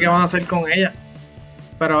sé qué van a hacer con ella.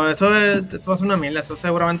 Pero esto va a ser una mierda. Eso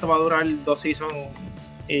seguramente va a durar 2 seasons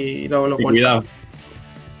y lo y cuidado.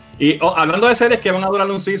 Y hablando de series que van a durar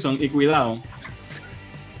un season, y cuidado,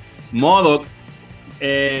 MODOK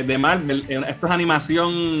de Marvel, esto es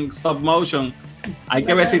animación stop motion. Hay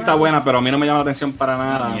que ver si está buena, pero a mí no me llama la atención para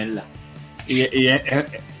nada. Mierda. Y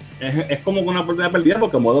es como una oportunidad perdida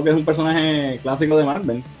porque MODOK es un personaje clásico de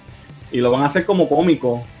Marvel y lo van a hacer como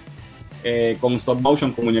cómico, con stop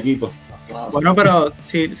motion, con muñequitos. Bueno, pero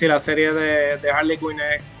si la serie de Harley Quinn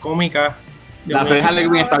es cómica. La serie de Harley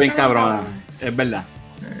Quinn está bien cabrona, es verdad.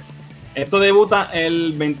 Esto debuta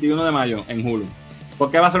el 21 de mayo en Hulu.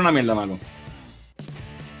 ¿Por qué va a ser una mierda, Marco?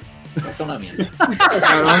 Es una mierda.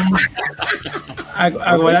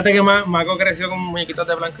 Acuérdate que Mako creció con muñequitos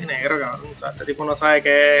de blanco y negro, cabrón. O sea, este tipo no sabe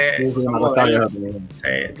qué es. Sí,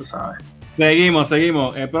 tú sabes. Seguimos.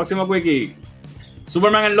 El próximo quickie.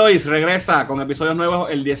 Superman and Lois regresa con episodios nuevos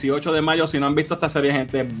el 18 de mayo. Si no han visto esta serie,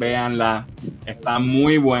 gente, véanla. Está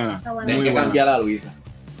muy buena. Tienes que cambiar a Luisa.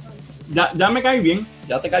 Ya me cae bien.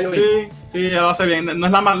 ¿Ya te cayó bien? Sí, ya lo hace bien. No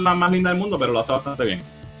es la más linda del mundo, pero lo hace bastante bien.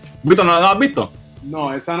 ¿Víctor, no la has visto?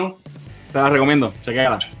 No, esa no. Te la recomiendo,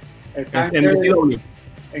 chequéala. ¿Está en DCW.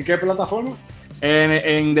 ¿En qué plataforma?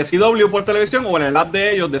 En DCW por televisión o en el app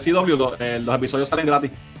de ellos, DCW, los episodios salen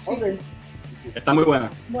gratis. Ok. Está muy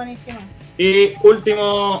buena. Buenísimo. Y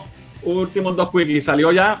últimos dos quickies.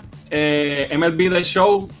 Salió ya MLB The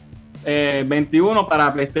Show 21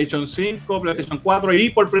 para PlayStation 5, PlayStation 4 y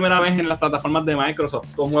por primera vez en las plataformas de Microsoft.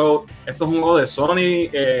 Esto es un juego de Sony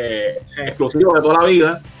exclusivo de toda la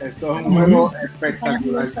vida. Eso es un juego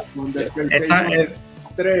espectacular. Donde el PlayStation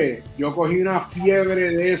 3, yo cogí una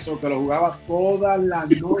fiebre de eso, que lo jugaba todas las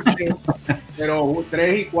noches, pero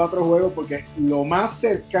 3 y 4 juegos, porque lo más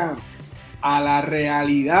cercano a la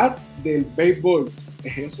realidad del béisbol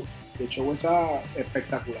es eso. El show está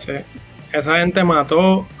espectacular. Sí. Esa gente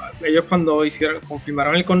mató, ellos cuando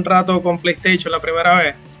confirmaron el contrato con PlayStation la primera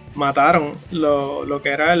vez, mataron lo que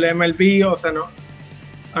era el MLB, o sea, no.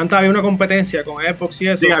 Antes había una competencia con Xbox y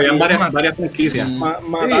eso. Sí, habían varias franquicias.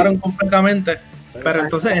 Mataron completamente. Pero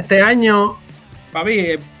entonces este año,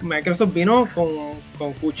 papi, Microsoft vino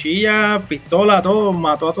con cuchilla, pistola, todo,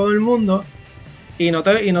 mató a todo el mundo. Y no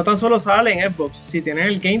tan solo sale en Xbox, si tienes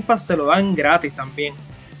el Game Pass te lo dan gratis también.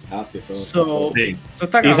 Ah, sí, eso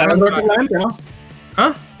está y sale Roberto Clemente, ¿no?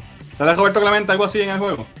 ¿Ah? ¿Sale Roberto Clemente algo así en el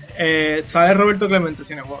juego? Sale Roberto Clemente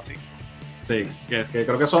sí, en el juego, sí. Sí, que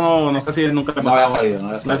creo que eso no sé si nunca le no pasaba. No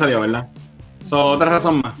había salido, ¿verdad? Otra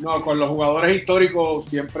razón más. No, con los jugadores históricos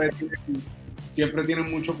siempre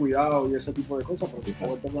tienen mucho cuidado y ese tipo de cosas, pero si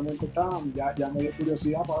Roberto Clemente está, ya me dio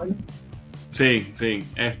curiosidad para ver. Sí.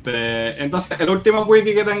 Entonces, el último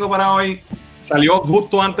wiki que tengo para hoy salió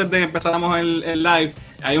justo antes de que empezáramos el live.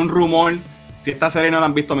 Hay un rumor. Si esta serie no la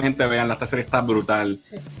han visto, mi gente, veanla. Esta serie está brutal.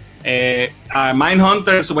 Sí. A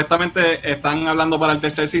Mindhunter supuestamente están hablando para el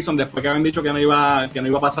tercer season después que habían dicho que no iba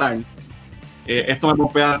a pasar. Esto me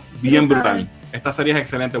pompea bien brutal. Esta serie es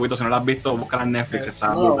excelente, Wito. Si no la has visto, búscala en Netflix.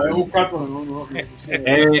 Está brutal. Voy a buscar, pero no. Es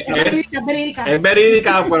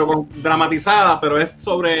verídica, pero dramatizada, pero es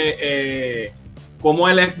sobre cómo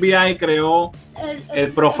el FBI creó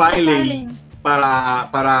el profiling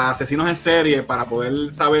para asesinos en serie, para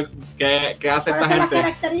poder saber qué hace esta gente. Las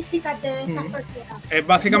características de esas personas. Es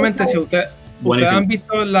básicamente, si ustedes han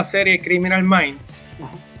visto la serie Criminal Minds,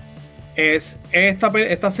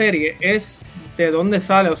 esta serie es de dónde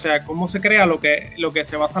sale, o sea, cómo se crea lo que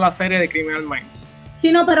se basa la serie de Criminal Minds.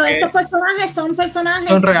 Sí, no, pero estos personajes son reales,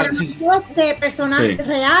 de personajes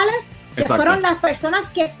reales, que exacto. Fueron las personas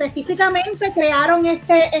que específicamente crearon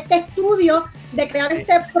este estudio de crear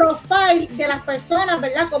este profile de las personas,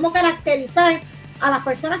 ¿verdad? Cómo caracterizar a las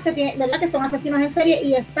personas que tienen, ¿verdad? Que son asesinos en serie,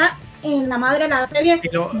 y está en la madre de la serie.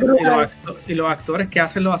 Y los actores que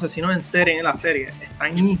hacen los asesinos en serie en la serie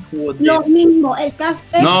están hijos de... Lo mismo, el cast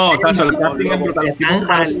es... No, Tacho, el casting es brutal.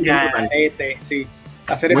 Están al garete, sí.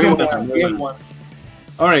 La serie es bien buena.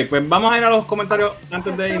 Alright, pues vamos a ir a los comentarios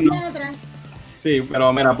antes de irnos. Sí,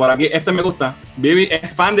 pero mira, por aquí, me gusta. Vivi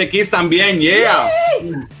es fan de Kiss también, yeah.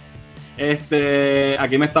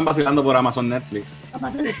 Aquí me están vacilando por Amazon Netflix.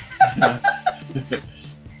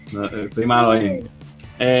 No, estoy malo ahí.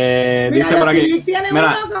 Dice por aquí. Tiene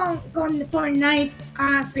mira, uno con Fortnite.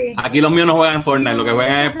 Ah, sí. Aquí los míos no juegan Fortnite, lo que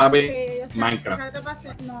juegan es papi Minecraft.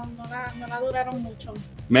 No la duraron mucho.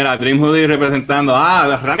 Mira, Dream Hoodie representando.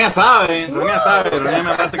 Rania sabe. Rania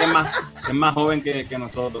me parece que es más joven que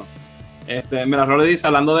nosotros. Mira, Rory dice,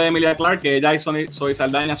 hablando de Emilia Clarke, que ella y Zoe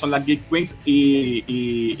Saldaña son las Geek Queens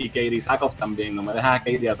y Katie Sackhoff también. No me dejas a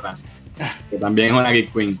Katie atrás, que también es una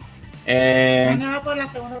Geek Queen. Rania va por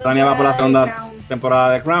la segunda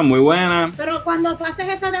temporada de Crown, muy buena. Pero cuando pases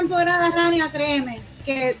esa temporada, Rania, créeme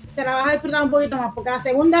que te la vas a disfrutar un poquito más, porque la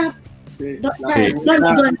segunda... Sí,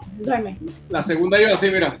 duerme. La segunda iba así,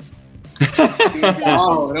 mira.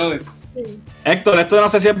 Abajo, brother. Sí. Héctor, esto no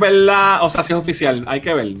sé si es verdad, o sea, si es oficial, hay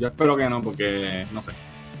que ver, yo espero que no, porque no sé.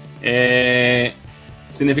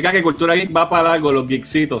 Significa que Cultura Geek va para largo, los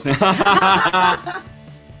geeksitos.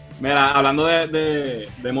 Mira, hablando de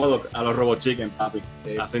modo a los Robot Chicken, papi,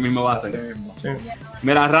 sí, así mismo va a ser. Sí.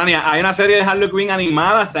 Mira, Rania, hay una serie de Harley Quinn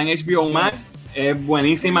animada, está en HBO Max, es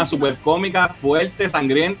buenísima, súper cómica, fuerte,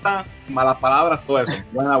 sangrienta, malas palabras, todo eso.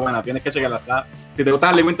 Buena, tienes que checarla. Si te gusta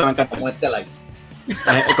Harley Quinn, te va a encantar. Como este live.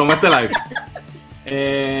 Como este live.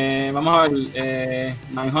 Vamos a ver.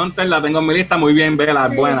 Manhunter la tengo en mi lista, muy bien, vela,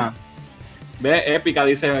 es buena. Ve, épica,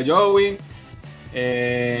 dice Joey.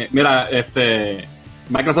 Mira,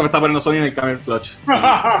 Microsoft está poniendo Sony en el Camel Clutch.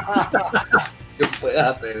 ¿Qué puedes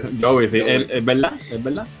hacer? Joey, sí, es verdad.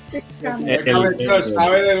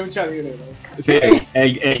 Sabe de lucha libre, ¿no? Sí,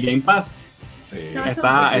 el Game Pass Sí.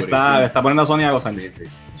 está poniendo a Sony a gozar.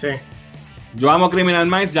 Sí. Yo amo Criminal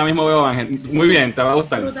Minds, ya mismo veo Ángel. Muy bien, te va a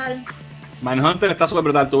gustar. Brutal. Mindhunter está súper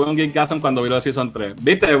brutal. Tuve un Geekgasm cuando vi lo de Season 3.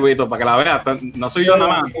 ¿Viste, Vito? Para que la veas. No soy yo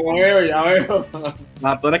nada más. Ya veo. Los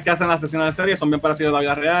actores que hacen las sesiones de serie son bien parecidos a la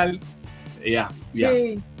vida real. Ya.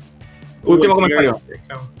 Sí. Último comentario.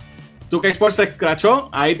 Claro. 2K Sports se escrachó.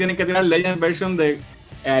 Ahí tienen que tirar el Legend Version de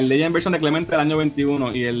Clemente del año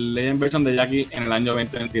 21 y el Legend Version de Jackie en el año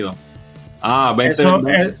 2022. Ah,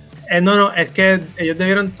 2020. No, es que ellos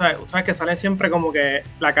debieron, sabes que salen siempre como que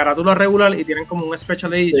la carátula regular y tienen como un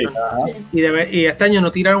Special Edition. Sí. Y este año no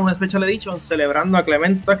tiraron un Special Edition celebrando a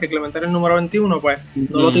Clemente, que Clemente era el número 21, pues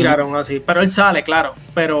no lo tiraron así. Pero él sale, claro.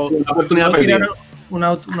 Pero Sí, una oportunidad no perdida. tiraron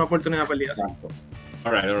una oportunidad perdida. Sí.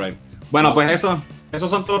 Alright. Bueno, pues esos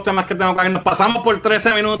son todos los temas que tengo que ver. Nos pasamos por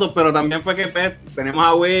 13 minutos, pero también fue que tenemos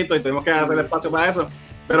agüito y tenemos que hacer espacio para eso.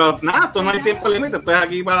 Pero nada, esto no hay tiempo límite, estoy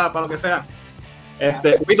aquí para lo que sea.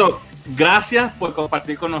 Vito, gracias por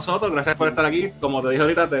compartir con nosotros, gracias por estar aquí. Como te dije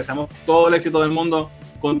ahorita, te deseamos todo el éxito del mundo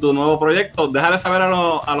con tu nuevo proyecto. Déjale saber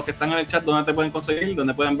a los que están en el chat dónde te pueden conseguir,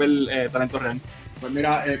 dónde pueden ver Talento Real. Pues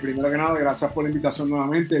mira, primero que nada, gracias por la invitación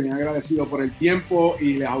nuevamente, bien agradecido por el tiempo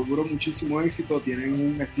y les auguro muchísimo éxito, tienen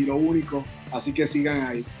un estilo único, así que sigan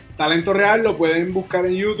ahí. Talento Real lo pueden buscar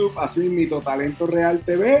en YouTube, así mismo, Talento Real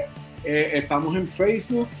TV, estamos en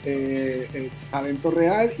Facebook, Talento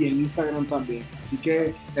Real y en Instagram también, así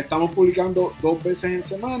que estamos publicando 2 veces en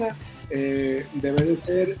semana, debe de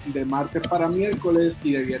ser de martes para miércoles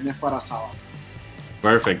y de viernes para sábado.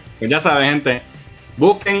 Perfecto. Pues ya saben, gente.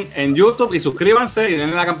 Busquen en YouTube y suscríbanse y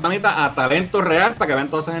denle la campanita a Talento Real para que vean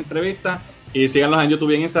todas esas entrevistas y síganlos en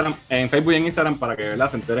YouTube y en Instagram, en Facebook y en Instagram para que, ¿verdad?,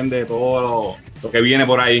 se enteren de todo lo que viene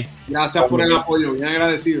por ahí. Gracias por el apoyo, bien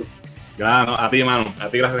agradecido. Claro, a ti, mano, a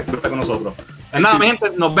ti gracias por estar con nosotros. Pues nada, mi gente,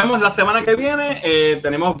 nos vemos la semana que viene.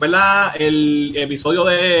 Tenemos, ¿verdad?, el episodio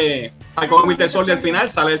de Icon Winter Soldier al final,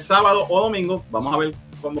 sale el sábado o domingo. Vamos a ver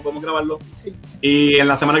cómo podemos grabarlo. Sí. Y en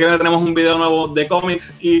la semana que viene tenemos un video nuevo de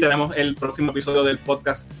cómics y tenemos el próximo episodio del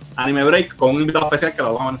podcast Anime Break con un invitado especial que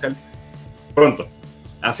lo vamos a anunciar pronto.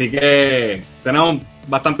 Así que tenemos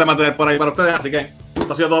bastante material por ahí para ustedes. Así que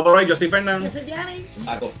esto ha sido todo por hoy. Yo soy Fernando. Yo soy Diane.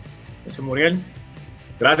 Paco. Yo soy Muriel.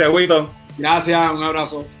 Gracias, Huito. Gracias, un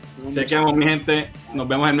abrazo. Chequeamos, mi gente. Nos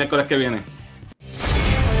vemos el miércoles que viene.